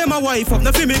girl with them a wife up,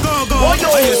 no fi me go. And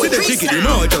you see the chicky, the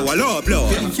mojo, a low blow.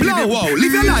 Blow wow,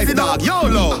 live your life dog,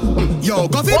 YOLO. Yo,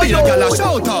 go fi be a girl a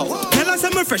shout out. Tell us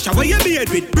I'm a fresh, how you beard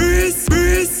with breeze.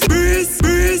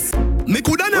 Me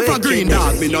coulda never green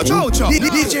dog, me no chow.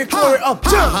 DJ Corey up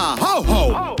top.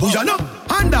 Ho. Who ya know?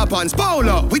 Hand up on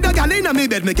Spolo. With the girl inna me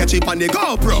bed, me catch it on the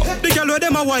GoPro. The girl with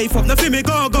them a wife up, no fi me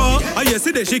go. And you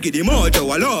see the chicky, the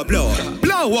mojo, a low blow.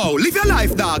 Blow wow, live your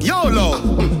life dog, YOLO.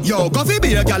 Yo, go fi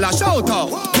be a girl a shout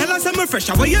out. Tell us I'm a fresh,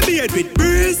 how you beard with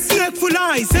breeze. Neck full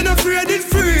ice, and afraid it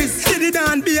freeze. See the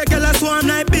down, be a girl a swarm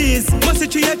like bees. Must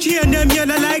it a chain, them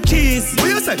yellow like cheese. What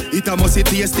you say? It a must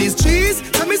taste this cheese.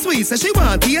 Tell me sweet, say she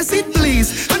want taste it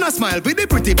please. And I smile with the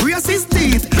pretty braces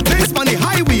teeth. Based on the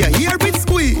highway, here it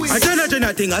squeeze. I tell a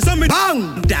thing, I saw me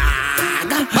bang,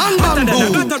 bang,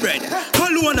 boom. Got a bread.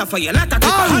 Call one for your latter tip,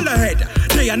 holler head.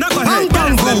 They are not bang,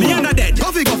 bang, me and a dead.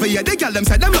 Coffee, yeah, they girl them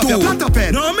said them love your platter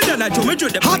pen. No, me don't do me do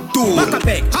the hot too. Back a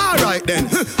peg. Alright then,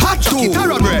 hot too.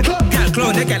 Carrot bread. Girl,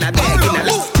 clone the girl a beg.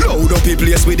 Cloud up the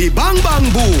place with the bang,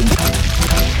 boom.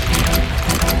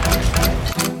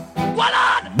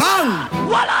 Bang!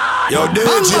 Yo,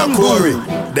 DJ Corey,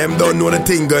 them don't know the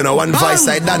thing going on. One vice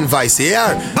side, done vice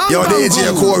here. Yo,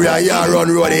 DJ Corey, I hear run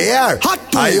road here.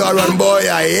 I hear run boy,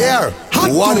 I hear.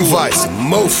 One vice,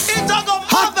 move.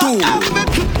 Hot two.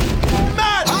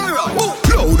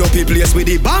 Cloud up up the place with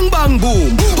the bang bang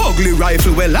boom. Ugly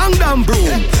rifle with long damn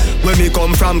broom. When me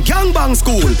come from gangbang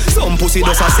school, some pussy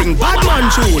does a sing bad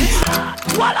man tune.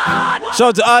 Shout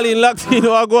out to Ali in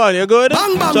Latino Aguan, you good?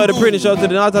 Bang bang shout out to boom. Prinny, shout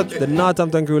out to the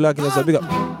Northampton crew locking us up. Big up.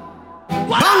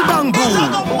 Bang bang boom.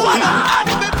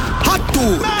 Hot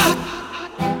tool.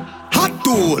 Hot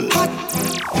tool.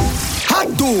 Hot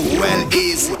tool. Well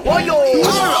easy.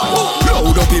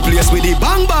 Load up the place with the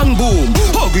bang bang boom.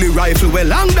 Ugly rifle with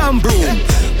long damn broom.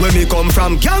 When me come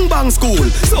from gangbang school,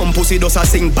 some pussy does a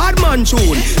sing bad man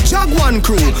tune. Jaguan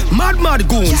crew, mad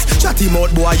goons. Chatty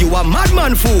mouth boy, you a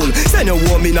madman fool. Send a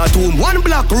woman in a tomb, one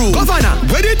black room. Governor,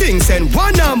 where the thing send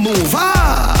one a move.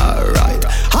 Alright,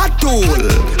 hot tool,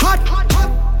 hot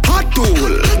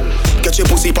tool. Get your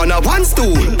pussy on a one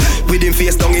stool. With him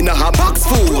face down in a box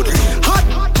food.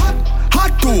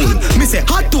 Hot tool, me say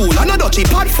hot tool, another cheap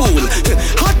hot fool.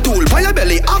 Hot tool, by your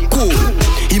belly, act cool.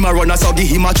 Him a run a soggy,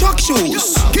 him a track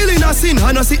shoes. Killing a sin,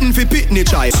 and a sitting fi pitney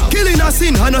chai. Killing a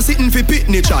sin, and a sitting fi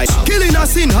pitney chai. Killing a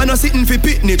sin, and a sitting fi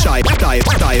pitney chai. Die.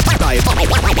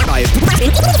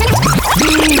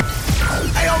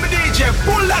 Hey, yo, me DJ,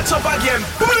 pull that up again.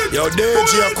 Pull it. Yo,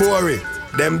 DJ Corey.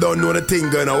 Them don't know the thing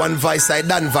going on. One vice side,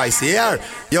 done vice here.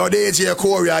 Yo, DJ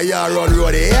Corey, I hear run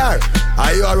road here.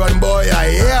 I hear run boy,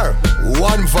 I hear.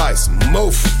 One vice,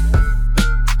 move.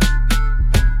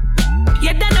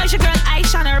 You don't know it's your girl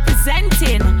Aisha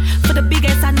representing for the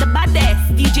biggest and the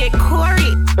baddest, DJ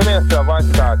Corey. Come here, sir,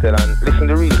 Vice Cartel, and listen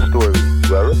to the real story.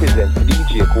 We are representing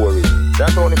DJ Corey.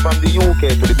 Not only from the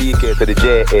UK to the BK to the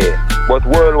JA, but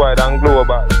worldwide and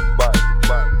global.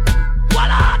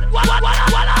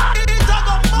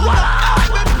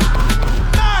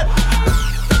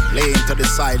 Lay into the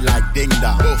side like ding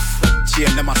dong. Oof.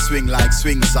 Chain them a swing like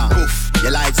swing song. Oof.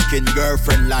 Your light skin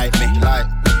girlfriend like me. Like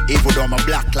even though I'm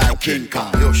black like King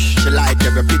Kong. Yush. She like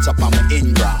every pizza on my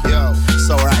Ingram. Yo.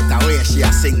 So right away she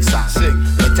a sing song. Sing.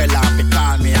 Me tell her to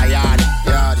call me a yardie.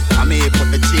 I may put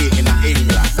the G in a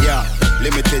England. Yo.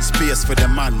 Limited space for the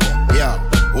man. Yo.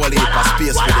 Whole heap of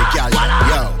space for the gal.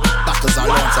 Yo. Backers are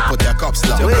loans to put your cups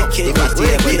down. If I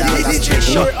stay with all that straight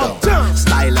shut down.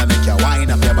 Style and make you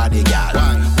wind up your body, gal.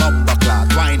 Bumper clock,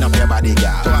 wind up your body,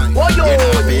 gal. You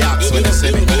know the axe when you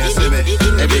see me,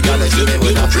 Every gal you see me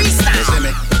with a freestyle. You see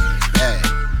me? Hey.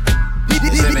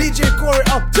 You see me? DJ Corey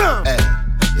uptown. Hey.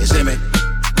 You see me?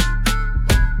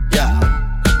 Yeah.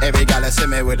 Every gal you see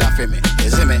me with a femi. You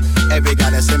see me? Every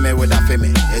gal you see me with a femi.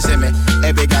 You see me?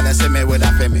 Every gal you see me with a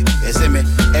femi. You see me?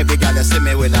 Every gal you see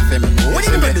me with a femi. You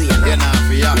see me? You're not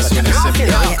free axe when you see me.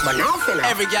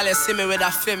 Every gal you see me with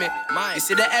a femi. You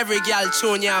see that every gal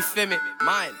tune you a femi.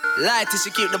 Mine. Light till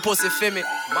she keep the pussy femi.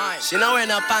 Mine. She know wear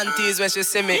no panties when she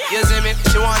see me. You see me?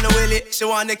 She wanna will it, she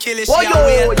wanna kill it. She a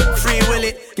will, free will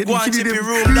it. Go and chip your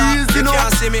room dog. You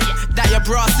can't see me. That your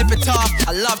bra sip it off.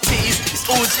 I love titties. It's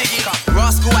all jiggy.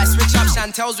 Roscoe, I switch up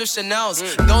Chantels with Chanels.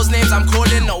 Those names I'm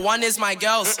calling, no one is my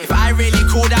girls. If I really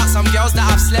called out some girls that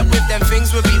I've slept with, them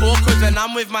things would be awkward when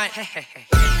I'm with my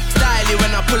styly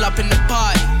when I pull up in the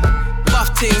party.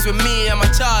 Buff things with me and my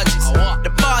charges. The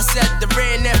boss said the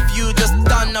Ray nephew just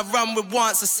done a run with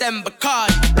once, so send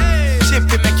Bacardi.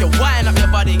 Chippy make you wind up your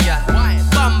body, girl.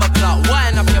 Bumba clock,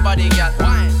 wind up your body, girl.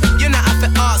 You not have to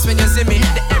ask when you see me.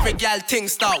 The every girl thing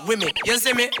start with me. You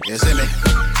see me? You see me?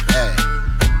 Hey.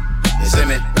 You see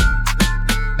me?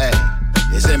 Hey.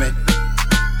 You see me?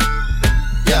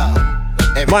 Yeah.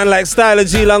 Man like Styler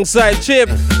G alongside Chip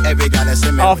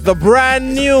off the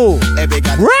brand new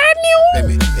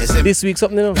this week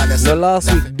something, you know? No,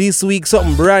 last week, this week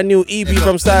something brand new EP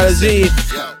from Styler G.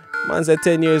 Man said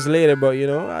 10 years later, but you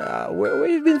know, where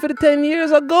you been for the 10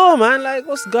 years ago, man? Like,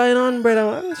 what's going on, brother,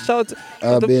 man? Shout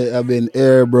I've been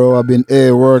here, bro. I've been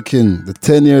here working. The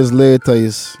 10 years later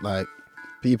is like,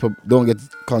 people don't get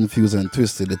confused and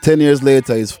twisted. The 10 years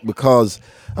later is because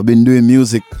I've been doing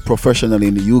music professionally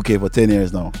in the UK for 10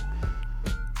 years now.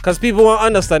 Because people won't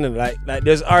understand it. Like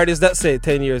there's artists that say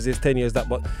 10 years this, 10 years that,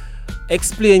 but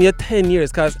explain your 10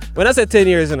 years. Because when I say 10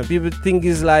 years, you know, people think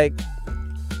it's like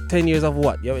 10 years of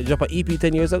what? You drop an EP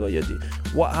 10 years ago?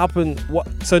 What happened? What?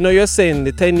 So now you're saying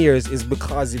the 10 years is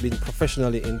because you've been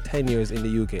professionally in 10 years in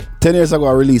the UK. 10 years ago,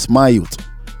 I released My Youth.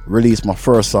 Released my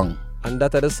first song. And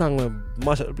that are the song where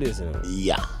mash up the place, you know?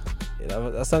 Yeah.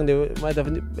 That song, they might have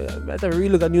really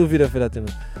look a new video for that, you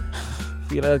know?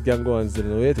 Feel like that can go on still, you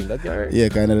know? What do you think? That can hurt? Yeah,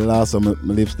 kind of the last time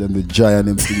my lips them the giant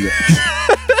and everything.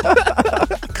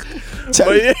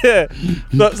 But yeah.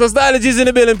 So Styler G's in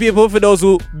the building, people, for those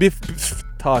who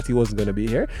thought he wasn't going to be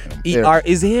here. ER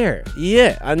is here.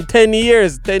 Yeah. And 10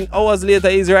 years, 10 hours later,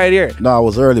 he's right here. No, I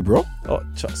was early, bro. Oh,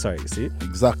 sorry, you see?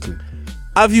 Exactly.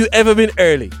 Have you ever been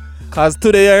early? Cause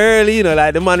today early, you know,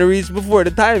 like the man reached before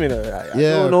the time, you know. I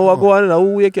don't know what go on,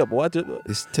 who wake up, what you do.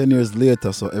 It's 10 years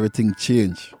later, so everything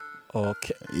changed.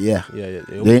 Okay. Yeah. Yeah.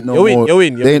 There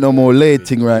ain't no more late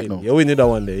thing right now. You win that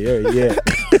one day, yeah.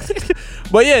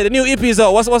 But yeah, the new EP is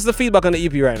out. What's the feedback on the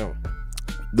EP right now?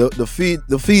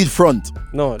 The feed front.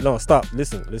 No, stop.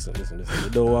 Listen. You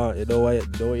don't want to go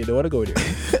there. You don't want to go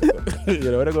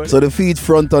there. So the feed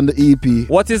front on the EP.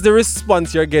 What is the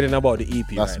response you're getting about the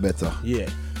EP? That's right better. Now? Yeah.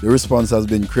 The response has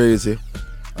been crazy.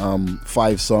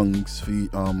 5 songs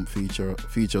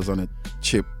features on it.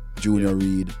 Chip, Junior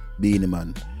Reid, Beenie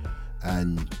Man.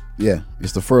 And yeah,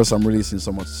 it's the first I'm releasing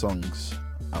so much songs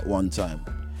at one time.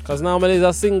 Cause normally it's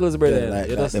a singles, brother. Yeah,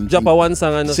 you just drop a one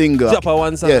song and just drop a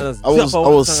one song. Yeah, and I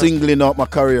was singling out my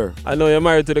career. I know you're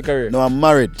married to the career. No, I'm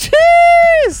married.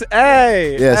 Jeez,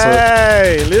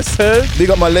 hey, listen.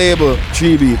 Big up my label,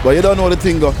 3B, but you don't know the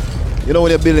thing, though. You know when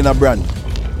you're building a brand.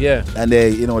 Yeah. And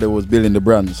they was building the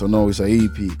brand, so now it's an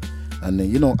EP. And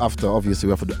then, after obviously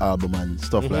we have to do album and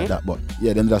stuff like that. But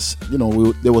yeah, then that's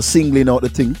they were singling out the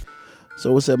thing.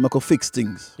 So we said, I could fix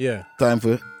things. Yeah. Time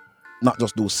for not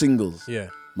just do singles. Yeah.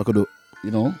 I could do,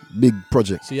 big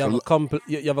projects. So you have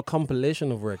you have a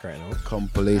compilation of work right now.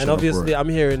 Compilation. And obviously, of work. I'm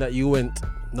hearing that you went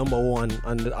 #1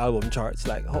 on the album charts,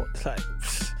 like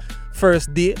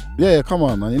first day. Yeah, come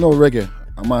on, man. Reggae.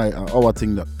 Our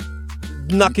thing that.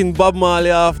 Knocking Bob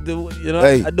Marley off the,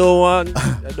 Hey. I don't want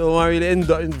really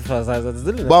emphasize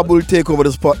that. Bob will take over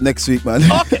the spot next week, man.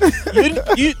 Okay.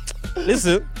 you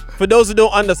listen. For those who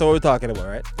don't understand what we're talking about,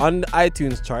 right? On the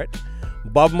iTunes chart,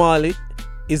 Bob Marley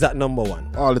is at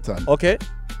 #1 all the time. Okay,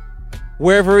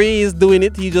 wherever he is doing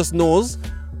it, he just knows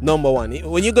 #1.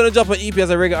 When you're gonna drop an EP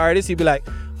as a reggae artist, he'll be like,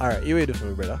 "All right, you ready for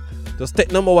me, brother? Just take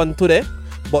 #1 today,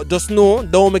 but just know,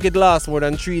 don't make it last more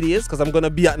than 3 days, because I'm gonna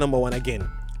be at #1 again."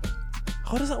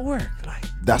 How does that work?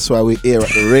 That's why we air at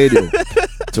the radio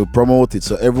to promote it.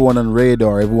 So everyone on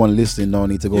radio, everyone listening now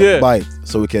need to go buy it,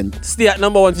 so we can stay at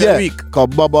 #1 for a week. Cause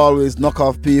Bob always knock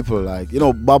off people,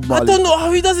 Bob Marley. I don't know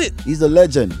how he does it. He's a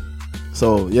legend.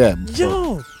 So yeah.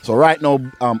 Yo. So right now,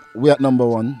 we're at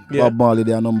 #1. Yeah. Bob Marley,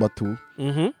 they are #2.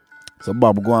 Mm-hmm. So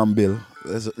Bob, go and Bill.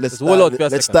 Let's let's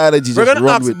start it. We're gonna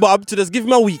ask Bob to just give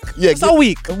him a week. Yeah, just a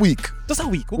week. A week. Just a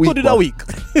week. We could do that week.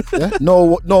 Yeah?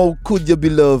 No, could you be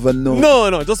love and no.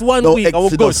 No, just one week.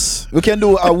 Exodus. We can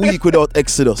do a week without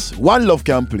Exodus. One love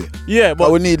can play. Yeah,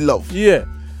 but we need love. Yeah.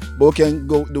 But we can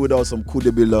go do without some could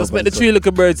you be love. Just make the 3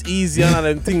 little birds easy and all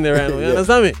them thing there. You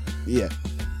understand me? Yeah.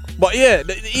 But yeah,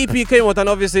 the EP came out, and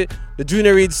obviously the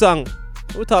Junior Reid song.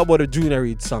 We talk about the Junior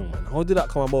Reid song, man. How did that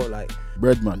come about?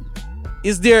 Bread, man.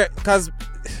 Is there, because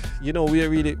we are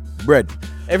really bread.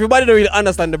 Everybody don't really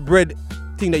understand the bread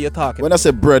thing that you're talking. When I say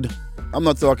bread, I'm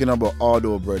not talking about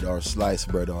Ardo bread or sliced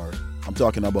bread, or I'm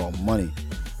talking about money.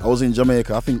 I was in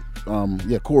Jamaica. I think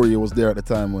Corey was there at the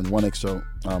time when One Extra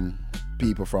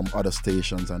people from other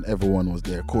stations and everyone was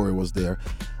there. Corey was there,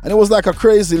 and it was like a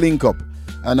crazy link up.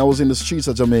 And I was in the streets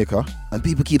of Jamaica, and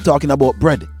people keep talking about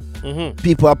bread. Mm-hmm.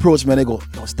 People approach me and they go,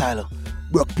 "Yo, Styler,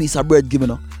 broke piece of bread giving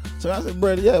up." So I said,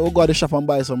 "Bread, yeah, we'll go to the shop and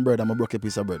buy some bread. I'm a broke a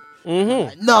piece of bread."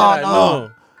 Mm-hmm. Like,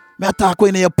 no. Me talk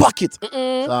in your pocket.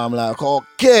 Mm-mm. So I'm like,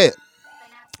 okay.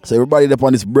 So everybody up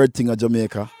on this bread thing at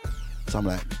Jamaica. So I'm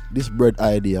like, this bread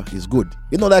idea is good.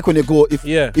 Like when you go, if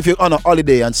you're on a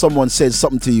holiday and someone says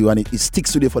something to you and it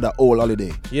sticks with you for that whole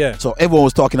holiday. Yeah. So everyone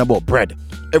was talking about bread.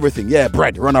 Everything. Yeah,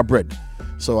 bread. Run a bread.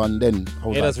 So and then I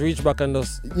was just reach back and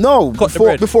just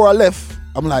before I left,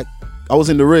 I'm like, I was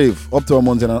in the rave up to a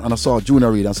month and I saw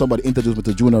Junior Reid and somebody introduced me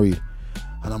to Junior Reid.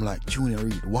 And I'm like, Junior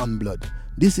Reid, One Blood.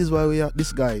 This is why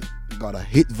this guy got a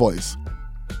hit voice.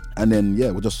 And then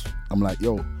I'm like,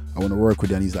 yo, I want to work with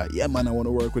you. And he's like, yeah, man, I want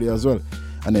to work with you as well.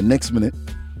 And then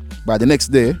by the next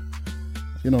day,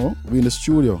 we in the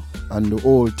studio and the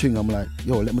whole thing, I'm like,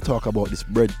 yo, let me talk about this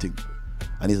bread thing.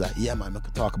 And he's like, yeah, man, I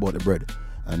can talk about the bread.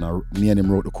 And me and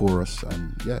him wrote the chorus,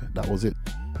 and that was it.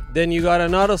 Then you got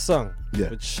another song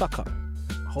with Shaka.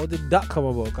 How did that come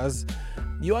about? Because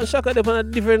you and Shaka, they're on a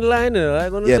different line.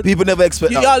 People never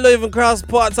expect that. Y'all don't even cross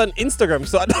paths on Instagram,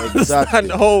 so I don't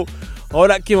understand how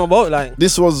that came about.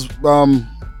 This was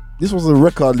a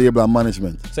record label and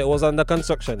management. So it was under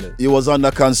construction then? It was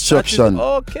under construction.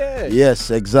 Okay.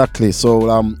 Yes, exactly.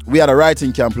 So we had a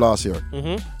writing camp last year.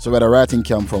 Mm-hmm. So we had a writing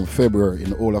camp from February,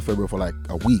 in all of February, for like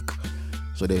a week.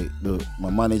 So my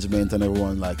management and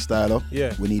everyone Styler,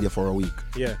 we need it for a week.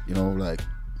 Yeah.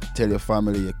 Tell your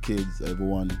family, your kids,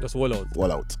 everyone. Just wall out.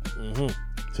 Mm-hmm.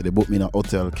 So they booked me in a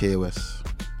hotel, Key West,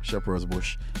 Shepherd's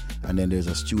Bush. And then there's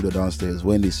a studio downstairs,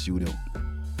 Wendy's studio.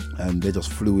 And they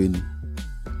just flew in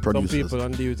producers. Some people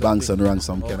on the Banks and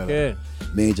Ransom, Canada.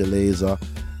 Major Lazer,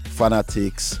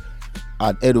 Fanatics,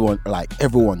 had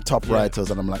everyone, top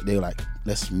writers, and I'm like, they're like,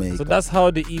 let's make. So that's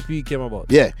how the EP came about.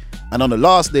 Yeah, and on the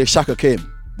last day, Shaka came.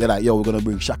 They're like, yo, we're gonna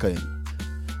bring Shaka in,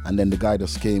 and then the guy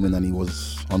just came in and he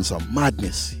was on some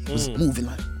madness. He was moving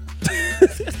like.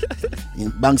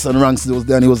 In Banks and Ranks, he was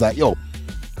there and he was like, yo,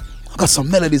 I got some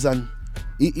melodies, and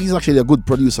he's actually a good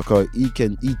producer because he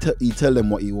tell them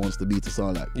what he wants the beat to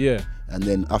sound like. Yeah. And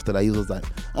then after that he was like,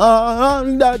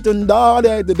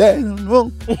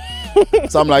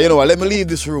 so I'm like, you know what, let me leave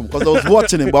this room, because I was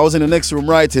watching him, but I was in the next room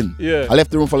writing. Yeah. I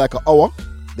left the room for like an hour.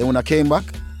 Then when I came back,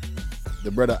 the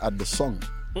brother had the song.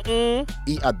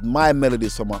 He had my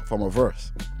melodies from a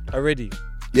verse already.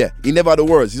 Yeah, he never had the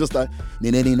words. He's just like,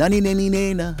 and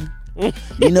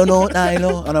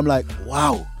I'm like,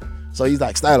 wow. So he's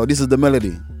like, Stylo, this is the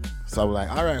melody. So I'm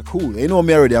like, all right, cool. You know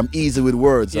me already, I'm easy with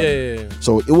words. Yeah.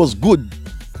 So it was good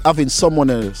having someone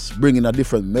else bringing a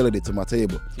different melody to my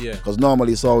table. Yeah. Because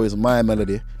normally it's always my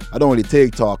melody. I don't really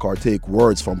take talk or take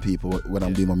words from people when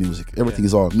I'm doing my music. Everything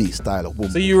is all me, Stylo. Boom.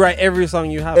 So you write every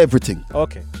song you have? Everything.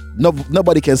 Okay.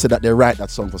 Nobody can say that they write that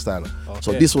song for Stylo. Okay.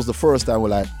 So this was the first time we're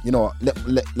like, you know,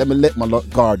 let me let my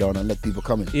guard down and let people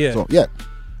come in. Yeah. So yeah.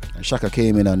 And Shaka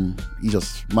came in and he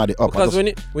just mad it up. Because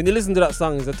when you listen to that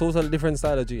song, it's a totally different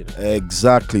style of G.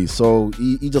 Exactly. So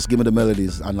he just give me the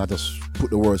melodies and I just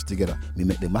put the words together. Me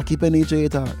make the Mackie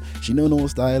penetrate her. She know no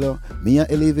style. Me a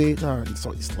elevate her.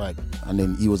 So it's like, and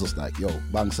then he was just like, yo,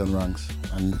 Banks and Ranks,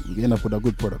 and we end up with a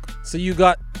good product. So you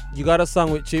got a song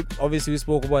with Chip. Obviously we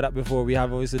spoke about that before. We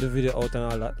have obviously the video out and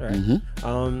all that, right?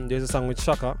 Mm-hmm. There's a song with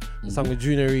Shaka, a song with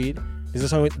Junior Reid. There's a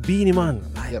song with Beanie Man.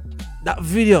 Like, yep. That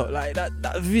video, like that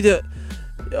video,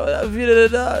 yo, that video, the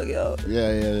dog, yo.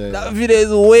 Yeah. That video is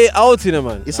way out, you know,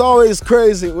 man. It's always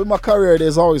crazy. With my career,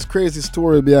 there's always crazy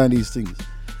story behind these things.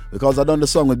 Because I done the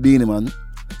song with Beanie Man,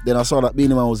 then I saw that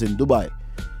Beanie Man was in Dubai.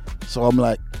 So I'm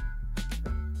like,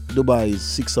 Dubai is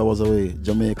 6 hours away.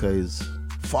 Jamaica is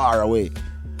far away.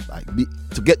 Like,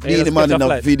 to get Beanie Man in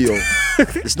a video,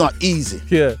 it's not easy.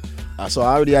 Yeah. So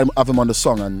I already have him on the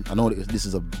song, and I know this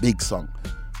is a big song.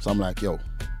 So I'm like, yo,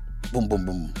 boom, boom,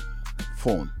 boom,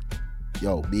 phone.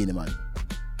 Yo, Beanie Man,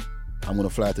 I'm gonna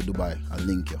fly to Dubai and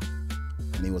link you.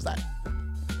 And he was like,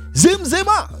 Zim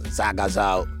Zima, Zaga's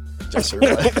out. Just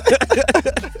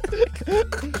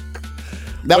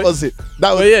That was it.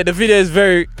 Yeah, the video is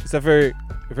it's a very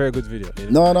good video.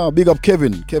 You know? No, big up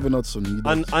Kevin Hudson.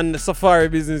 And the Safari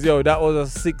business, yo, that was a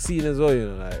sick scene as well, you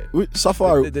know, like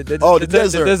Safari. The desert.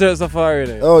 The desert Safari.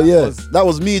 Like, oh yeah, that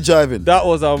was me driving. That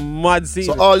was a mad scene.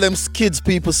 So all them kids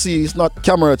people see, it's not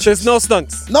camera tricks. There's no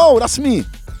stunts. No, that's me.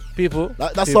 People.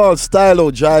 That's all Stylo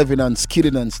driving and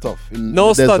skidding and stuff.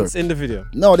 No stunts in the video.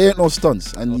 No, there ain't no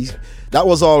stunts, and that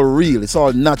was all real. It's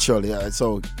all natural. Yeah.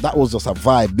 So that was just a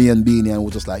vibe. Beanie, and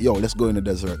we're just like, yo, let's go in the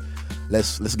desert.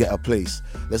 Let's get a place.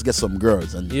 Let's get some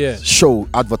girls and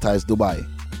advertise Dubai.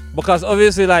 Because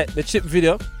obviously, like, the Chip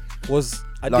video was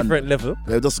a different level.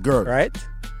 They're just girls, right?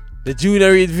 The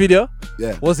Junior Reid video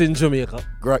was in Jamaica.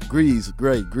 Grease.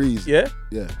 Yeah.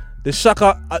 The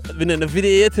Shaka, been in the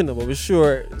video yet, you know, but we're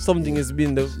sure something has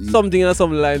been something and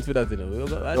some lines for that, you know.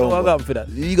 I know what got for that.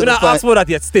 We're not asked for that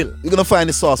yet. Still, you're gonna find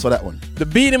the sauce for that one. The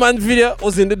Beanie Man video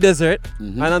was in the desert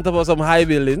and on top of some high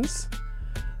buildings.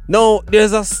 Now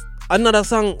there's another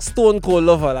song, Stone Cold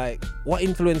Lover. Like, what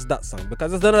influenced that song?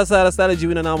 Because it's another side of strategy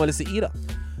we don't normally see either.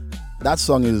 That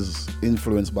song is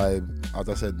influenced by, as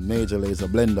I said, Major Lazer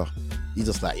Blender. He's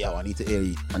just like, yo, I need to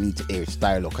hear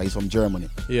Stylo, because he's from Germany.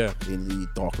 Yeah. He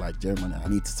talk like German. I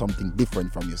need something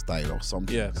different from your Stylo,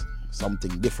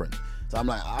 something different. So I'm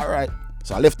like, all right.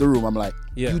 So I left the room. I'm like,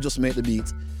 you just made the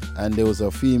beat. And there was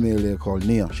a female there called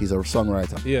Nia. She's a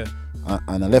songwriter. Yeah.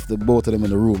 And I left both of them in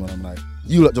the room, and I'm like,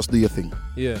 you lot just do your thing.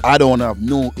 Yeah. I don't want to have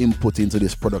no input into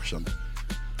this production.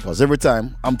 Because every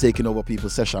time I'm taking over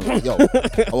people's session, like, yo,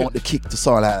 I want the kick to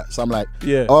sound like that. So I'm like,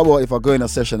 how about if I go in a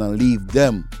session and leave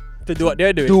them to do what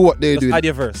they're doing? Do what they're doing. Add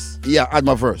your verse. Yeah, add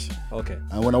my verse. Okay.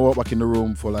 And when I walk back in the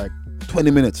room for like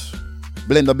 20 minutes,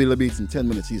 Blender build a beat in 10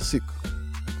 minutes, he's sick.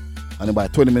 And then by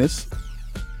 20 minutes,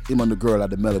 him and the girl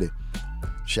had the melody.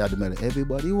 She had the melody.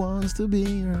 Everybody wants to be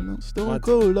your Stone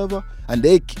Cold Lover. And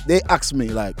they asked me,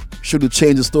 like, should we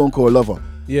change the Stone Cold Lover?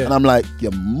 Yeah. And I'm like,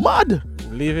 you're mad.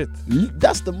 Leave it.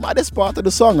 That's the maddest part of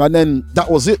the song. And then that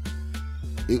was it.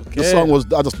 The song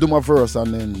was, I just do my verse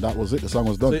and then that was it. The song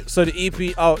was done. So the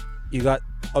EP out, you got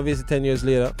obviously 10 years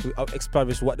later, we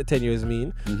established what the 10 years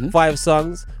mean. 5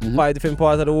 songs, 5 different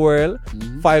parts of the world,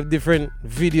 5 different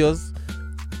videos.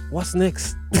 What's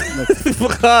next?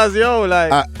 Because, yo,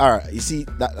 like... all right, you see,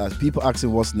 that people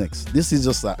asking what's next. This is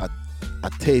just a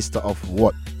taster of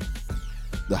what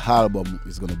the album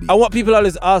is going to be. And what people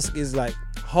always ask is, like,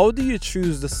 how do you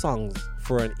choose the songs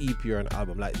for an EP or an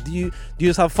album? Like, do you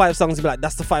just have 5 songs and be like,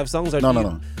 that's the 5 songs? Or No.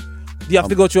 Do you have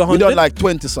to go through 100? We done like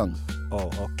 20 songs. Oh,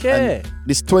 okay. And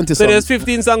this 20 songs. So there's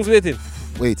 15 songs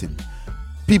waiting.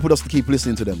 People just keep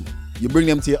listening to them. You bring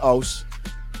them to your house.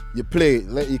 You play.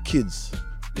 Let your kids.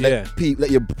 Let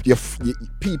your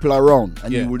people around,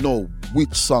 and you will know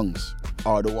which songs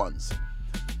are the ones.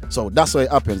 So that's how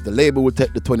it happens. The label will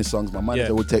take the 20 songs. My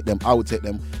manager will take them. I will take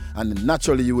them, and then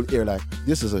naturally you will hear like,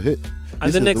 this is a hit.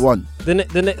 And this is the one.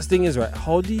 The next thing is, right,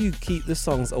 how do you keep the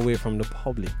songs away from the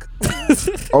public?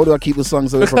 How do I keep the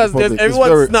songs away from the public? Because there's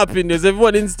everyone snapping, there's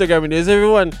everyone Instagramming, there's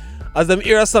everyone, as them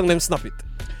hear a song, them snap it.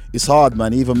 It's hard,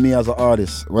 man. Even me as an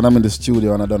artist, when I'm in the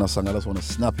studio and I done a song, I just want to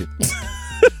snap it.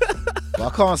 But I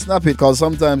can't snap it because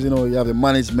sometimes, you have the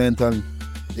management and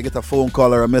you get a phone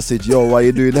call or a message, yo, why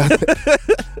you doing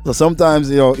that? So sometimes,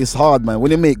 it's hard, man.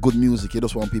 When you make good music, you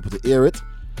just want people to hear it.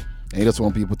 And you just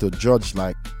want people to judge,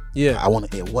 like, I want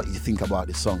to hear what you think about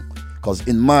this song. Because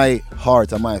in my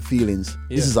heart and my feelings,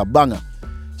 this is a banger.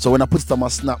 So when I put it on my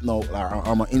Snap now, or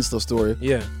on my Insta story,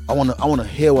 I want to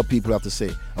hear what people have to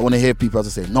say. I want to hear people have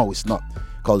to say, no, it's not.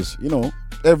 Because,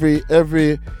 every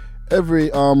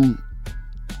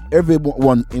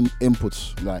one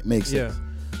inputs, like, makes sense.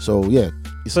 So,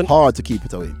 it's hard to keep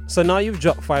it away. So now you've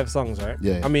dropped 5 songs, right?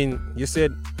 Yeah. I mean, you've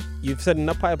said in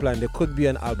the pipeline there could be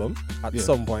an album at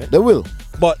some point. There will.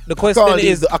 But the question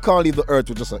is, I can't leave the earth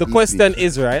with just the question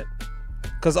is, right?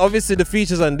 Because obviously the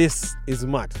features on this is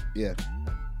mad. Yeah.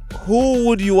 Who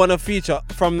would you want to feature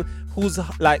from who's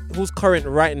current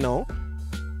right now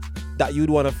that you'd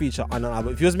want to feature on an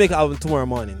album? If you was to make an album tomorrow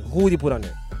morning, who would you put on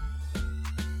there?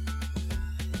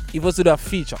 If you was to do a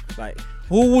feature, like,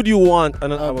 who would you want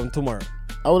on an album tomorrow?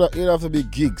 It'd have to be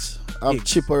Gigs. I have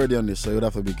Chip already on this, so it would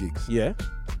have to be Gigs. Yeah.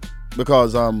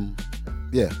 Because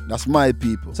that's my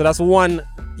people. So that's one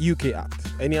UK act.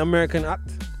 Any American act?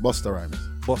 Busta Rhymes.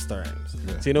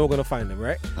 Yeah. So we're gonna find them,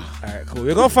 right? Alright, cool.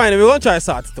 We're gonna find them. We're gonna try to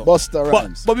sort it out. Busta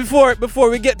Rhymes. But before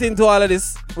we get into all of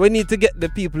this, we need to get the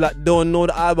people that don't know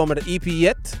the album or the EP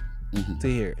yet to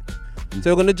hear it.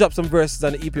 So we're gonna drop some verses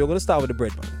on the EP. We're gonna start with the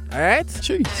Bread Man. Alright?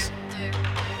 Jeez.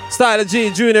 Styler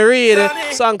G, Junior Reid,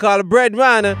 song called Bread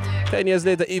Man. 10 years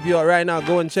later, EP out right now.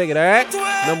 Go and check it, alright?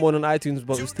 Number 1 on iTunes,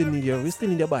 but we still need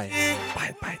your buy.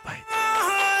 Buy.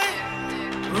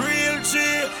 Real G.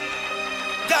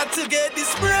 Got to get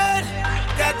this bread.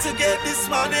 Got to get this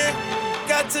money.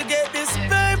 Got to get this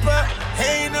paper.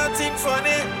 Ain't nothing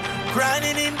funny.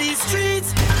 Grinding in these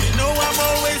streets. I'm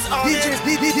always on it.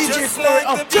 Just like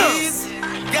the bees.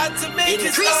 Got to make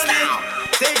it funny.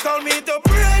 They call me the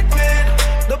bread man.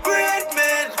 The bread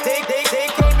man. They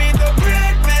call me the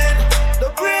bread man.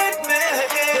 The bread man.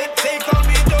 They call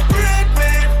me the bread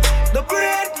man. The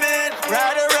bread man.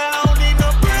 Ride around in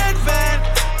a bread van.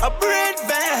 A bread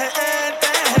van.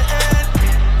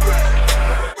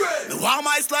 The warm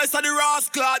ice slice of the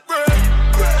rascal bread.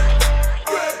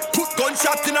 Put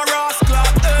gunshot in a rascal.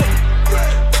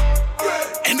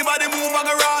 Anybody move on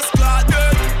a rascal.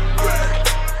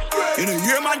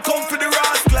 Your man come for the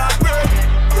rascal.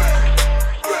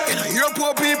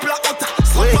 Poor people are utter.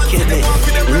 Some man say they want for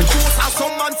them red juice, and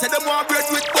some man say they want bread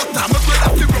with butter. My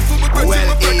brother feel rough with bread,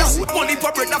 my brother. Money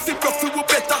for bread, I feel rough with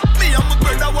better. Me and my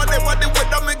brother, whatever the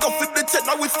weather, me go for the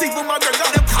cheddar with Steve with my brother.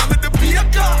 Them call me the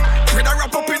baker. Bread I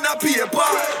wrap up in a paper.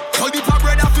 Call it for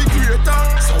bread, I feel greater.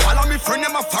 So all of me friends,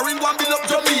 them a foreign one build up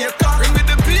Jamaica. Bring me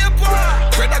the paper.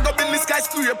 Bread I go build the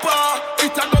skyscraper.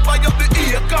 It a go buy up the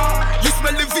acre. You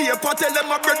smell the vapor, tell them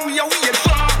my bread we are wait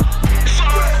for.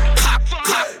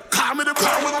 Call me the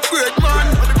power with a bread man.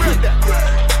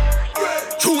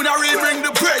 Tuna Reid bring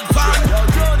the bread van.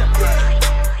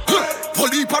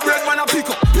 Police bread man a pick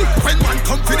up. When man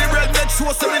come for the bread, make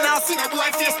sure so me not sing a boy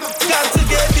face. Got to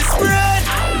get this bread.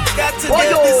 Got to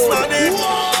get this money.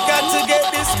 Got to get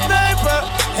this paper.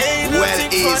 Ain't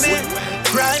nothing funny.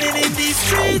 Grinding in these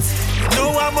streets.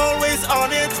 I'm always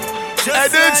on it. Just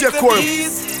like the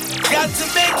bees. Got to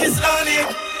make it on it.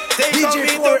 They call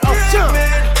me the bread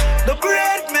man. The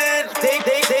bread man, they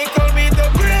call me the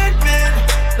bread man.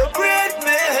 The bread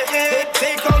man,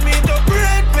 they call me the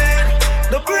bread man.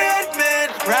 The bread man,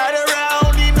 ride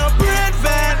around in a bread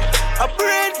van. A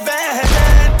bread van.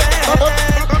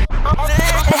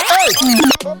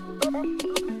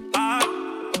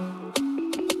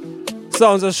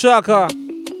 Sounds of Shaka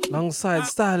alongside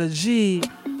Styler G.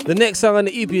 The next song on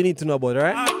the EP you need to know about,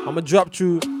 alright? I'm gonna drop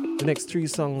through the next 3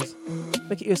 songs.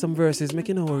 Make you hear some verses, make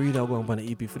you know what read out going on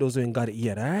the EP for those who ain't got it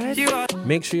yet, alright?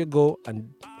 Make sure you go and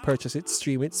purchase it,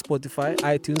 stream it, Spotify,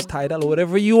 iTunes, Tidal, or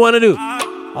whatever you want to do.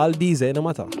 All these, no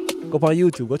matter. Go up on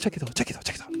YouTube, go check it out.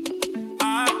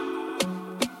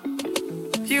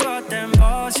 You got them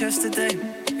balls yesterday.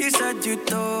 You said you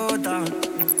throw down.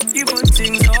 You put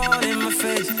things all in my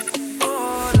face.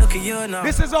 Oh, look at you now.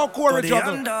 This is our core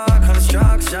juggle. Under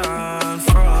construction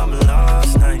from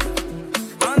last night.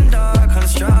 Under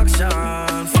construction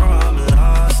from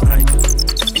last night.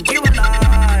 And you and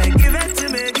I, give it to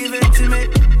me, give it to me.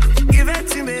 Give it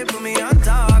to me, put me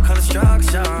under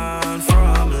construction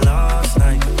from last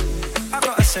night. I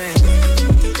gotta say,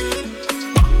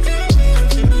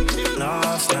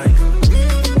 last night.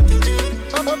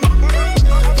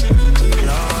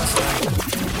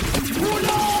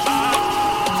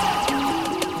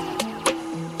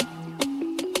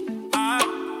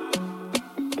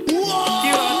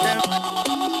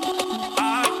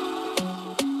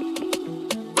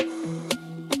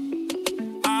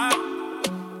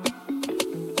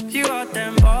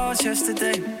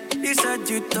 Yesterday, you said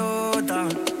you throw down.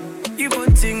 You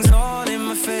put things all in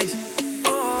my face.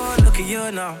 Oh, look at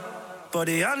you now.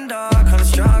 Body under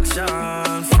construction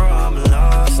from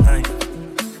last night.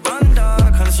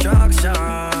 Under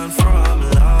construction from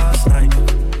last night.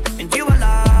 And you and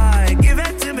I, give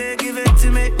it to me, give it to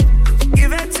me.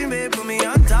 Give it to me, put me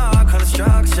under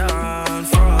construction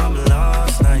from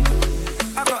last night.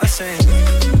 I gotta say,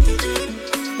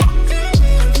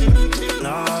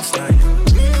 last night.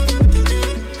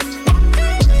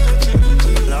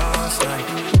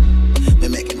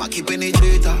 Keep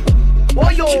penetrator.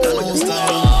 She done no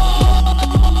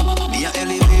style. Me a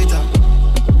elevator.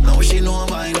 Now she know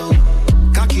by now.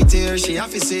 Cock it here, she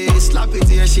have to say. Slap it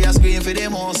here, she a scream for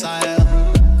them all style.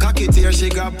 Cock it here, she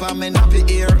grab her, me nappy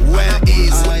ear. Where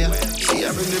is she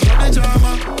a bring the bloody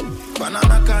drama.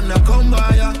 Banana can come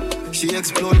by ya. She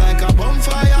explode like a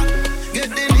bonfire. Get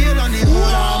the nail on the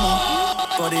whole armor.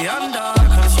 Body under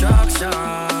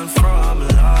construction from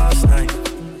last night.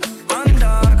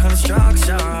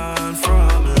 Construction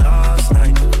from last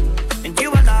night. And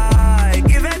you and I,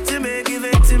 give it to me, give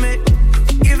it to me.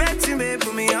 Give it to me,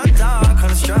 put me under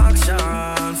construction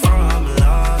from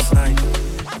last night.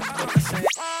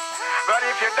 But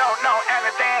if you don't know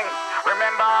anything,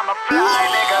 remember I'm a fly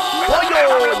nigga.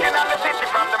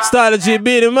 Style G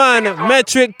be the man,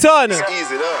 Metric Ton. It's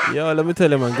easy though. Yo, let me tell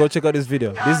you man, go check out this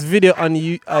video. This video on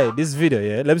you, this video,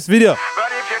 yeah. This video.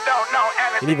 But if you don't know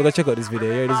anything, you need to go check out this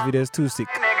video. Yeah, this video is too sick.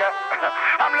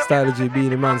 Style G be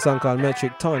the man, song called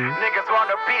Metric Ton.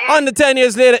 On the 10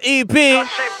 years later EP,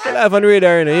 live on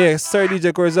radar, you know. Yeah, Sir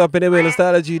DJ Corey's up in the way.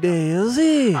 Style G days.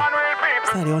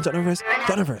 Style, you want to drop the verse?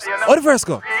 Drop the verse. Oh, the verse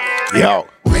go. Yo,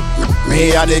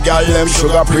 me and the girl them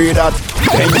sugar pre that.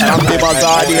 Then I'm the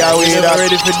Mazadi away that.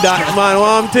 Ready for that, man.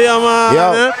 What I'm telling you, man.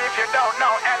 Yo.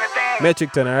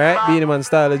 Metric Ton, alright? Be the man,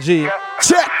 Style G.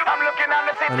 Check.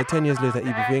 On the 10 years later EP,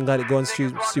 if you ain't got it, go and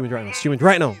stream it right now. Stream it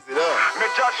right now.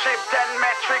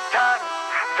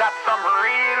 That's some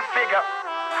real figure.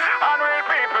 Unreal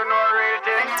people know real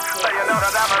things, so you know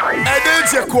that I'm a real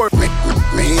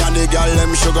Me and the girl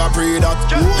them sugar pre that.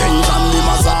 Things and the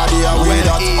Mazadi away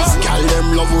that. Girl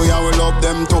them love we and we love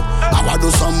them too. I want do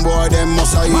some boy them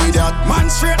must I hear that. Man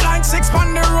straight line 6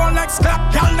 on the Rolex clock.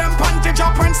 Girl them panty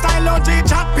drop when style OG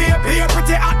chat. Be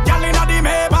pretty hot girl inna the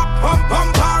Maybach.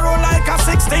 Pump paro like a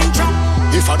 16 trap.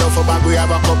 If I don't for bag, we have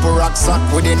a couple rucksack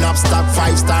with a knapsack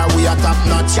 5-star, we are top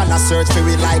notch. Y'all search for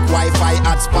we like Wi-Fi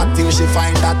hotspot till she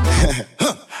find that.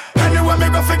 Anyway, me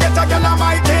go forget a girl on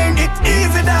my thing. It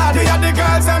easy that we are the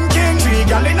girls them king. 3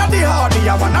 girl inna the hardy,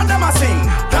 I one of them a sing.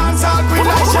 Dance all queen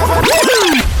like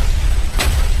Chevy.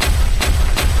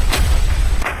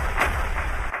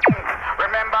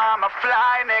 Remember I'm a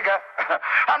fly nigga.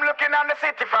 I'm looking on the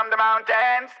city from the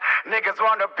mountains. Niggas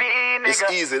wanna be niggas.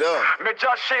 It's easy though. Me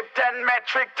just shipped 10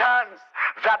 metric tons.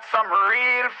 That's some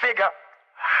real figure.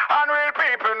 Unreal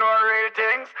people know real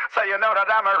things, so you know that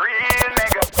I'm a real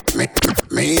nigga.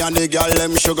 Me and the girl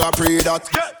them sugar pre that.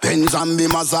 Benz and be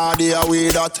Mazadi away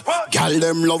that. Girl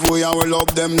them love we and we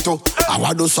love them too. I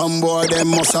want do some boy them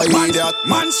must I hear that.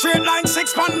 Man straight line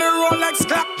 6 on the Rolex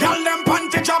clock. Girl them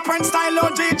panty drop when style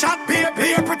OG chat. Be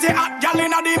pretty hot girl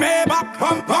inna the Maybach.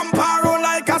 Pump paro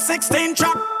like a 16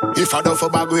 trap. If I don't for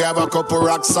bag, we have a couple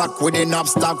rucksack with a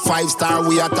knapsack 5-star,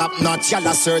 we are top notch.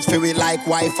 Y'all search for we like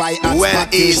Wi-Fi hotspot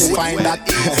till she find that.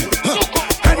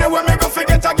 Anyway, me go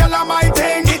forget a girl on my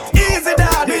thing. It easy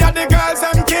that we are the girls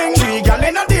them king. 3 girl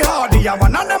inna the hardy, I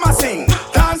one of them a sing.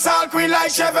 Dance all queen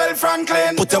like Chevelle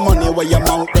Franklin. Put the money where your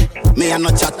mouth me and no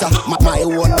chatter. My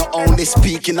one no only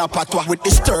speaking a patois. With the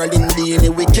sterling lady,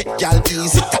 we get gal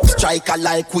easy. Top striker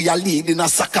like we are leading a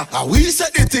soccer. And we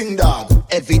set the thing dog.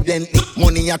 Evidently,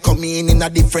 money a coming in a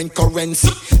different currency.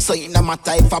 So it no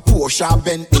matter if a Porsche or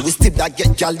Bentley, we still da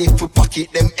get gal if we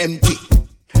pocket them empty.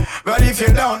 But if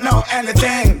you don't know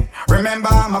anything, Remember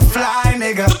I'm a fly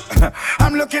nigga.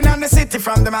 I'm looking on the city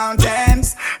from the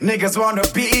mountains. Niggas wanna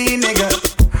be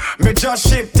nigga. Me just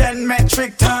ship 10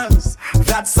 metric tons.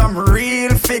 That's some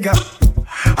real figure.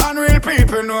 Unreal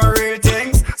people know real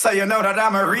things, so you know that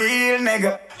I'm a real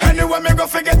nigga. Anyway, me go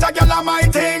forget a girl on my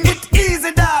thing. It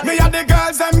easy, dad. Me and the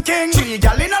girls, them king. 3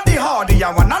 gal in the hardy,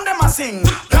 and one of them a sing.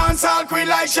 Dance all queen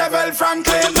like Chevelle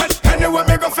Franklin. Anyway,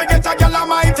 me go forget a girl on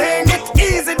my thing. It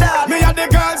easy, dad. Me and the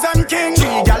girls, them king.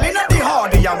 3 gal in the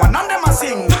hardy, and one of them a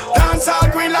sing. Dance all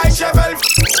queen like Chevelle.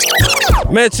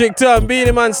 Metric Ton,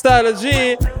 Beenie Man, Styler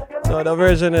G. No, the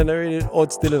version and really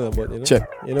old still in it, but you know, check.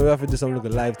 You know, we have to do some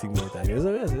little live thing more time.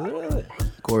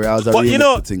 Corey, how's that? But you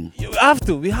know, thing?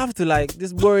 we have to like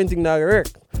this boring thing that work.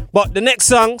 But the next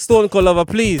song, Stone Cold Lover,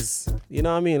 please. You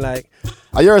know what I mean? Like,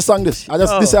 I hear a song this. I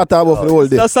just this I talk about for the whole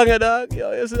day. That song, dog.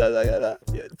 Yo, you see that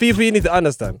song, yeah. People, you need to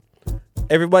understand.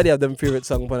 Everybody have them favorite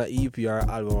song on an EP or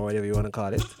album or whatever you want to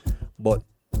call it. But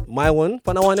my one,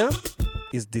 Panawana,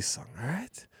 is this song,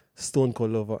 alright? Stone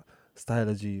Cold Lover.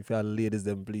 Styler G, if y'all ladies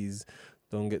then please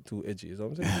don't get too edgy, you know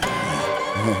what I'm saying?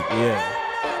 Yeah.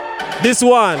 This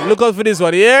one, look out for this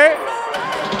one, yeah?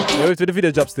 Wait for the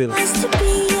video drop still.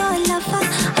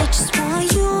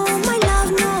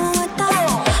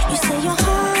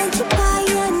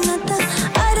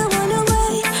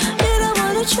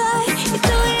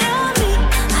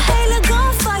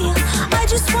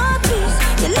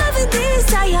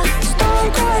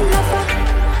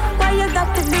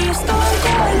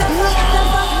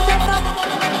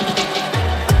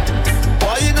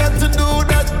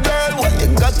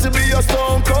 To be a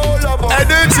Stone Cold Lover. Hey,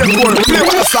 DJ Corey, play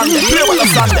what the song. Play what the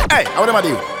song. Hey, how am I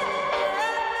doing?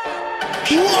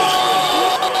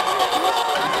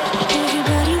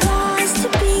 Everybody wants to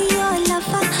be your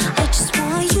lover. I just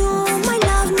want you, my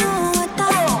love, no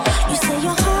other. You say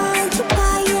you're hard to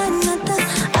buy another.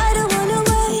 I don't wanna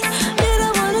wait, you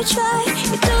don't wanna try.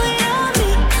 You do it on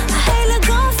me, a halo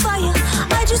gon' fire.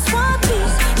 I just want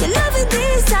peace, your love and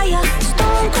desire.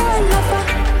 Stone Cold Lover.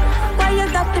 Why you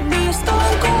got to be a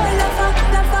Stone Cold Lover,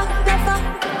 lover, lover?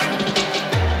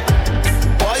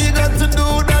 Why you got to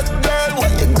do that, girl? Why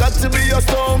you got to be a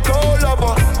Stone Cold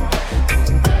Lover?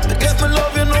 To get me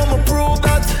love, you know me prove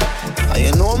that. And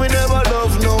you know me never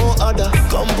love no other.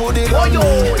 Come put it on me.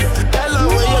 Tell her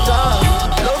where you gone.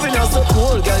 Loving you so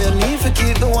cool, girl. You need to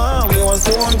keep the warm. You a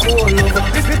Stone Cold Lover.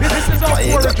 Why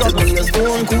you got to be a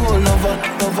Stone Cold Lover,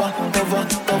 lover, lover,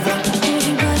 lover?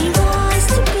 Everybody wants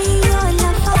to be your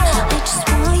lover. I just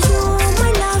want you, my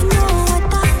love, no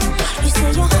other. You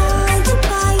say you're hard to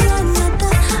buy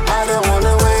another. I don't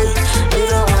wanna wait, you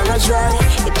don't wanna try.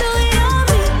 You do it on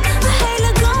me, a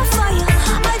halo gon' fire.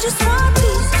 I just want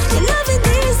peace, your love and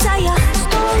desire.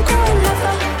 Stone Cold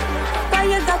Lover. Why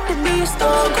you got to be a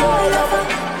Stone Cold Lover?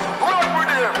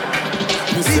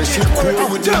 Me say she cool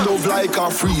with the love like a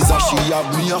freezer. She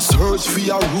have me a search for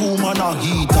a room and a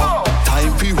heater.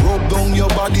 Time fi rub down your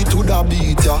body to the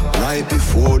beat ya. Right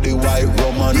before the white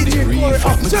rum and the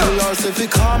reefer. Me tell her say fi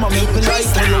calm and make me light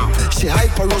her up. She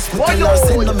hyper us, me tell her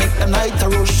send her make the night a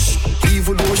rush.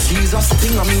 Even though she's a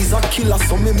stinger, me's a killer.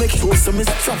 So me make sure so me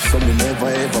strap, so me never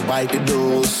ever bite the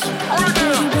dose.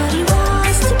 Everybody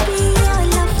wants to be your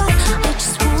lover. I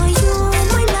just want you,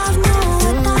 my love, no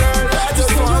other. You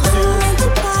say you're hard to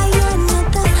buy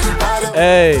another. I don't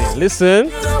Hey, listen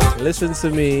to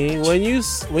me. When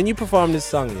you perform this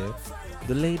song, yeah,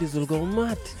 the ladies will go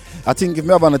mad. I think if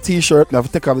me have on a t-shirt, me have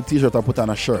to take off the t-shirt and put on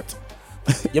a shirt.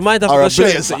 You might have Or a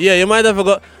forgot blazer. shirt. Yeah, you might have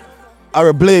forgot. Or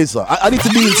a blazer. I need to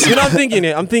be. You know,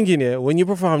 I'm thinking here. When you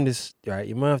perform this, right,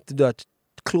 you might have to do a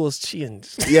close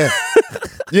change. Yeah.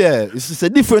 Yeah, it's just a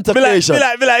different occasion.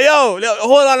 Be like, yo,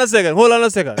 hold on a second.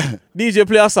 DJ,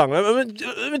 play a song. Let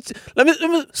me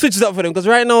switch it up for them, because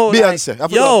right now, Beyonce.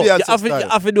 like, you you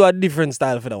have to do a different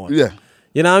style for that one. Yeah.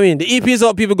 You know what I mean? The EP is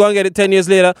up, people go and get it 10 years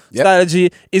later. Yep. Styler G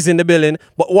is in the building.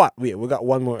 But what? Wait, we got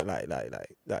one more, like,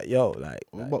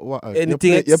 What?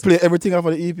 anything. You play everything off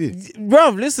of the EP?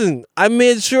 Bruv, listen, I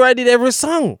made sure I did every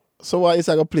song. So why is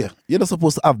I gonna play? You're not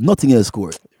supposed to have nothing else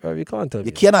scored. Bruv, you can't tell me.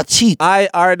 You cannot cheat. Every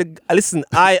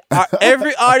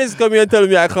artist come here and tell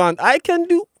me I can't. I can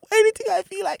do anything I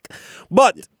feel like.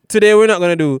 But today we're not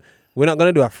gonna do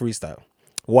a freestyle.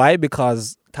 Why?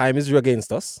 Because time is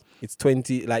against us. It's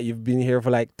 20, like you've been here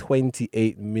for like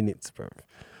 28 minutes, bro.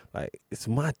 Like, it's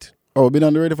mad. Oh, been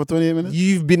on the radio for 28 minutes?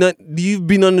 You've been on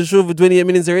the show for 28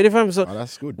 minutes already, fam. So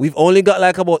that's good. We've only got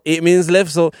like about 8 minutes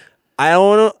left. So I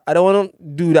don't wanna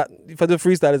do that for the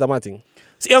freestyle is a mad thing.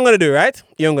 So I'm gonna do, right?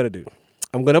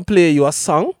 I'm gonna play you a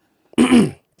song.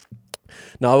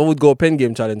 Now I would go pen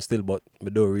game challenge still, but I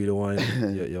don't really want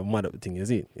you're mad at the thing.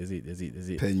 Is it?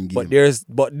 Pen game.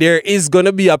 But there is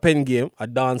gonna be a pen game, a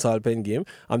dancehall pen game.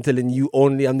 I'm telling you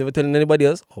only. I'm never telling anybody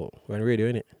else. Oh, we're on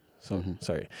radio, innit? So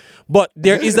sorry, but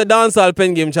there is a dancehall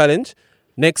pen game challenge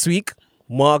next week.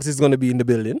 Marks is gonna be in the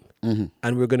building,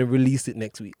 and we're gonna release it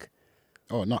next week.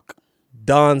 Oh, knock.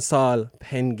 Dancehall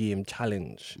pen game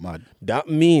challenge. Mad. That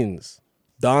means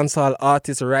dancehall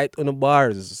artists right on the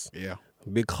bars. Yeah.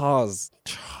 Because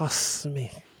trust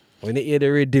me, when they hear the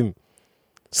rhythm.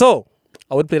 So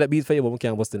I would play that beat for you, but we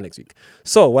can't bust it next week.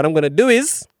 So what I'm gonna do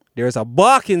is there's a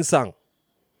barking song.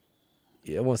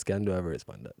 Yeah, almost can do a verse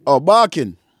on that. Oh,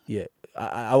 barking. Yeah.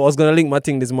 I was gonna link my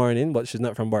thing this morning, but she's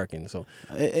not from Barking. So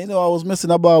I was messing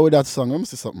about with that song. Let me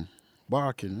see something.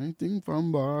 Barking. Anything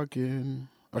from Barking.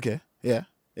 Okay. Yeah.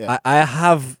 I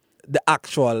have the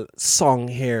actual song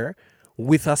here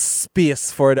with a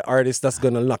space for the artist that's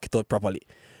gonna lock it out properly.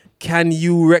 Can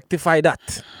you rectify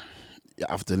that? You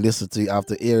have to listen to it, you have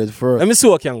to hear it first. Let me see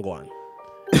what can go on.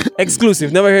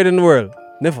 Exclusive, never heard in the world.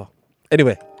 Never.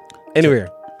 Anyway, anywhere.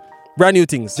 Brand new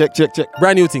things. Check.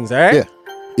 Brand new things, alright? Yeah.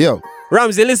 Yo.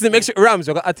 Rams, you listen, make sure Rams,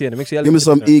 you got at here. Make sure you give me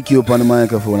some EQ on the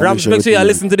microphone. Rams, make sure you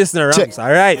listen to this now, Rams.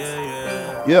 Alright.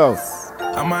 Yo.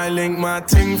 I might link my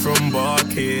ting from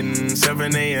Barking.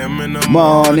 7 a.m. in the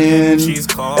morning. She's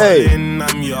calling,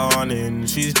 I'm yawning.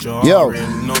 She's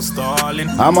jarring, no stalling.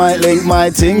 I might link my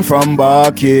ting from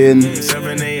Barking.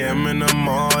 7 a.m. in the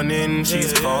morning.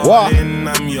 She's calling,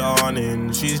 I'm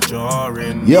yawning. She's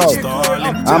jarring, no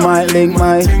stalling. I might link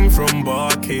my ting from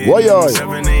Barking.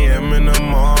 7 a.m. in the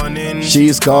morning.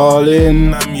 She's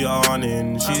calling, I'm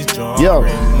yawning. She's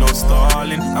jarring, no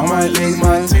stalling. I might link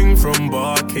my ting from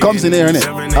Barking. Comes in here, innit?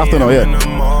 After now, yeah.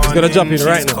 He's gonna jump in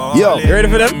right now. Yo. You ready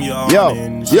for them? Yo.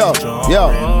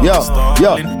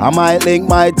 I might link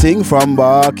my ting from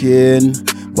Barking,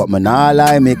 but me nah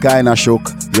lie, me kinda shook.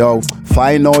 Yo,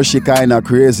 find out she kinda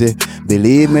crazy.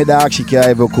 Believe me, dog, she can't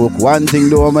even cook. One thing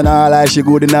though, me nah lie, she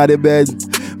good inna the bed.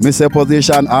 Me say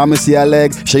position, I me see her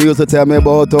leg. She used to tell me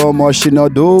about how much she no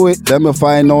do it. Then me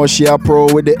find out she a pro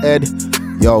with the head.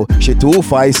 Yo, she too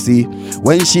feisty.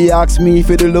 When she asks me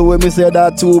for the Louis, me say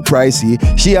that too pricey.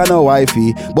 She a no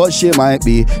wifey, but she might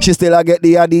be. She still a get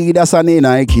the Adidas and the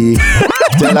Nike.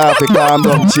 Tell her to calm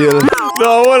down, chill.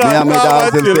 No, hold on,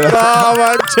 calm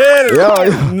and chill.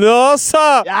 Yo. No,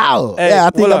 sir. Yo. Hey, yeah, I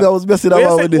think I was messing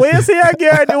about with this. When you say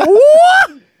again,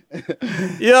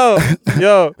 Yo,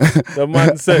 the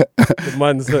man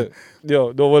said.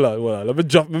 Yo, no, hold on. Let me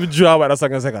drop at the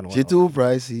second. She too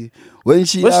pricey. When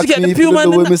she asks me for the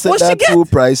women, say that too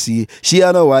pricey. She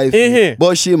a no wife,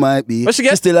 but she might be.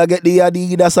 She still a get the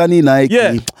Adidas and the Nike.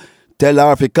 Yeah. Tell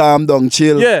her to calm down,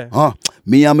 chill. Yeah.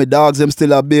 Me and my dogs, them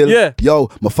still a bill. Yeah. Yo,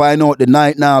 me find out the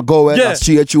night now. Go and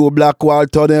straight through Blackwall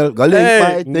Tunnel. Go link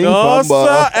my thing from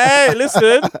sir. Hey,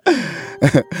 listen.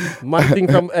 My thing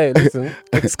from, listen.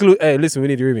 Listen, we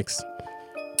need a remix.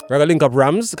 We're gonna link up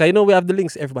Rams, because you know we have the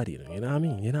links, everybody. You know what I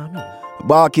mean?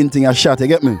 Barking thing a shot, you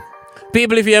get me?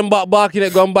 People, if you ain't barking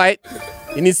it, gon' bite.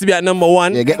 It needs to be at number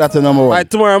 1. Yeah, get that to number 1. Right,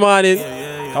 tomorrow morning.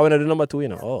 I want to do number 2, you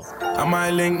know. Oh. I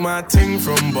might link my ting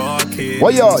from Barking.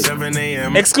 What y'all? 7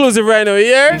 a.m. Exclusive right now,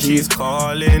 yeah? She's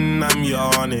calling, I'm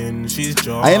yawning. She's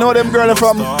jarring. I know them girl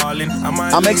from.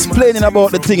 I'm explaining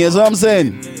about the thing, you know what I'm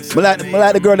saying? I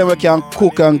like the girl that can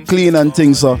cook and clean and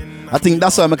things, so. I think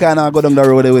that's why I kind of go down the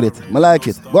road with it. I like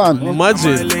it. Go on.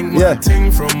 Imagine. Yeah.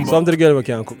 Some to the girl we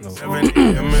can't cook now. They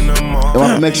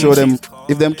want to make sure them,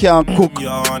 if them can't cook,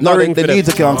 no ring they need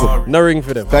to can't cook. No ring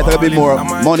for them. Got a bit more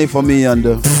money for me and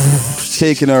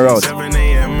taking her out.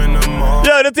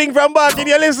 Yo, the thing from Barking,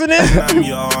 you listening?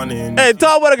 Hey,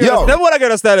 talk about a girl. Them what a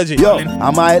girl strategy. Yo,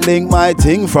 I might link my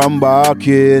thing from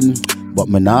Barking, but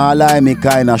me nah lie, me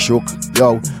kinda shook.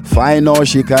 Yo, find out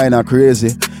she kinda crazy.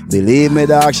 Believe me,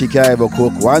 dog, she can't even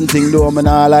cook. One thing though, me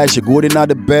nah lie, she good inna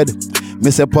the bed. Me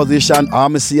say position, I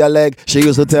me see her leg. She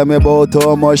used to tell me about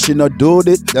how much she not do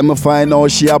it. Then me find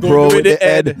out she a pro with the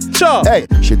head. Sure. Hey,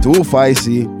 she too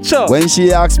feisty. Sure. When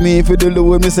she asks me for the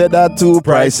Louis, me say that too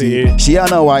pricey. She a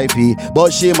no wifey,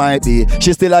 but she might be.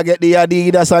 She still a get the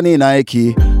Adidas and the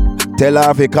Nike. Tell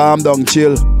her to calm down,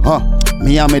 chill.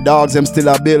 Me and my dogs, them still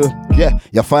a bill. Yeah,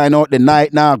 you find out the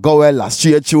night now, go well,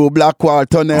 straight through Blackwall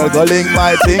Tunnel, go link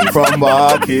my thing from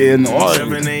Barking.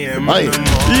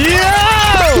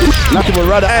 Not even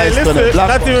rather ice tunnel.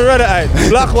 Not even rather ice.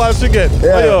 Blackwall chicken.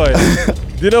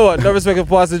 You know what? No respect for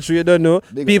passing through, you don't know.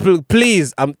 People,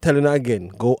 please, I'm telling you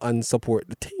again, go and support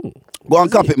the thing. Go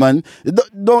and copy it, man.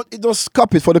 Don't just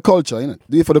copy it for the culture, innit?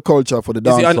 Do it for the culture, for the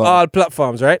dance. Is it on all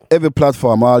platforms, right? Every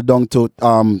platform, all down to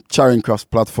Charing Cross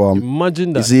platform.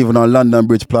 Imagine that. It's even on London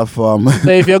Bridge platform. So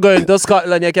if you're going to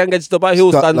Scotland, you can get it up at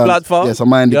Houston platform. Yes, I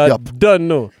mind the gap. Done,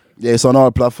 no. Yeah, it's on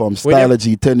all platforms.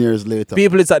 Stylogy 10 years later.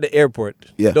 People, it's at the airport.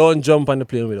 Yeah. Don't jump on the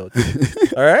plane without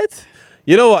it. All right?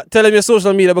 You know what? Tell them your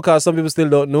social media because some people still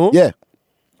don't know. Yeah.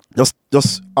 Just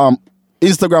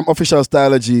Instagram official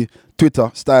Stylogy, Twitter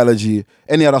Stylogy,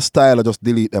 any other style, just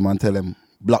delete them and tell them,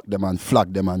 block them and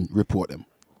flag them and report them.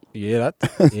 You hear that?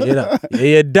 You hear that? You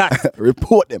hear that?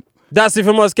 Report them. That's it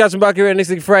from us. Catch me back here next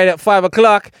week Friday at 5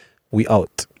 o'clock. We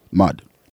out. Mad.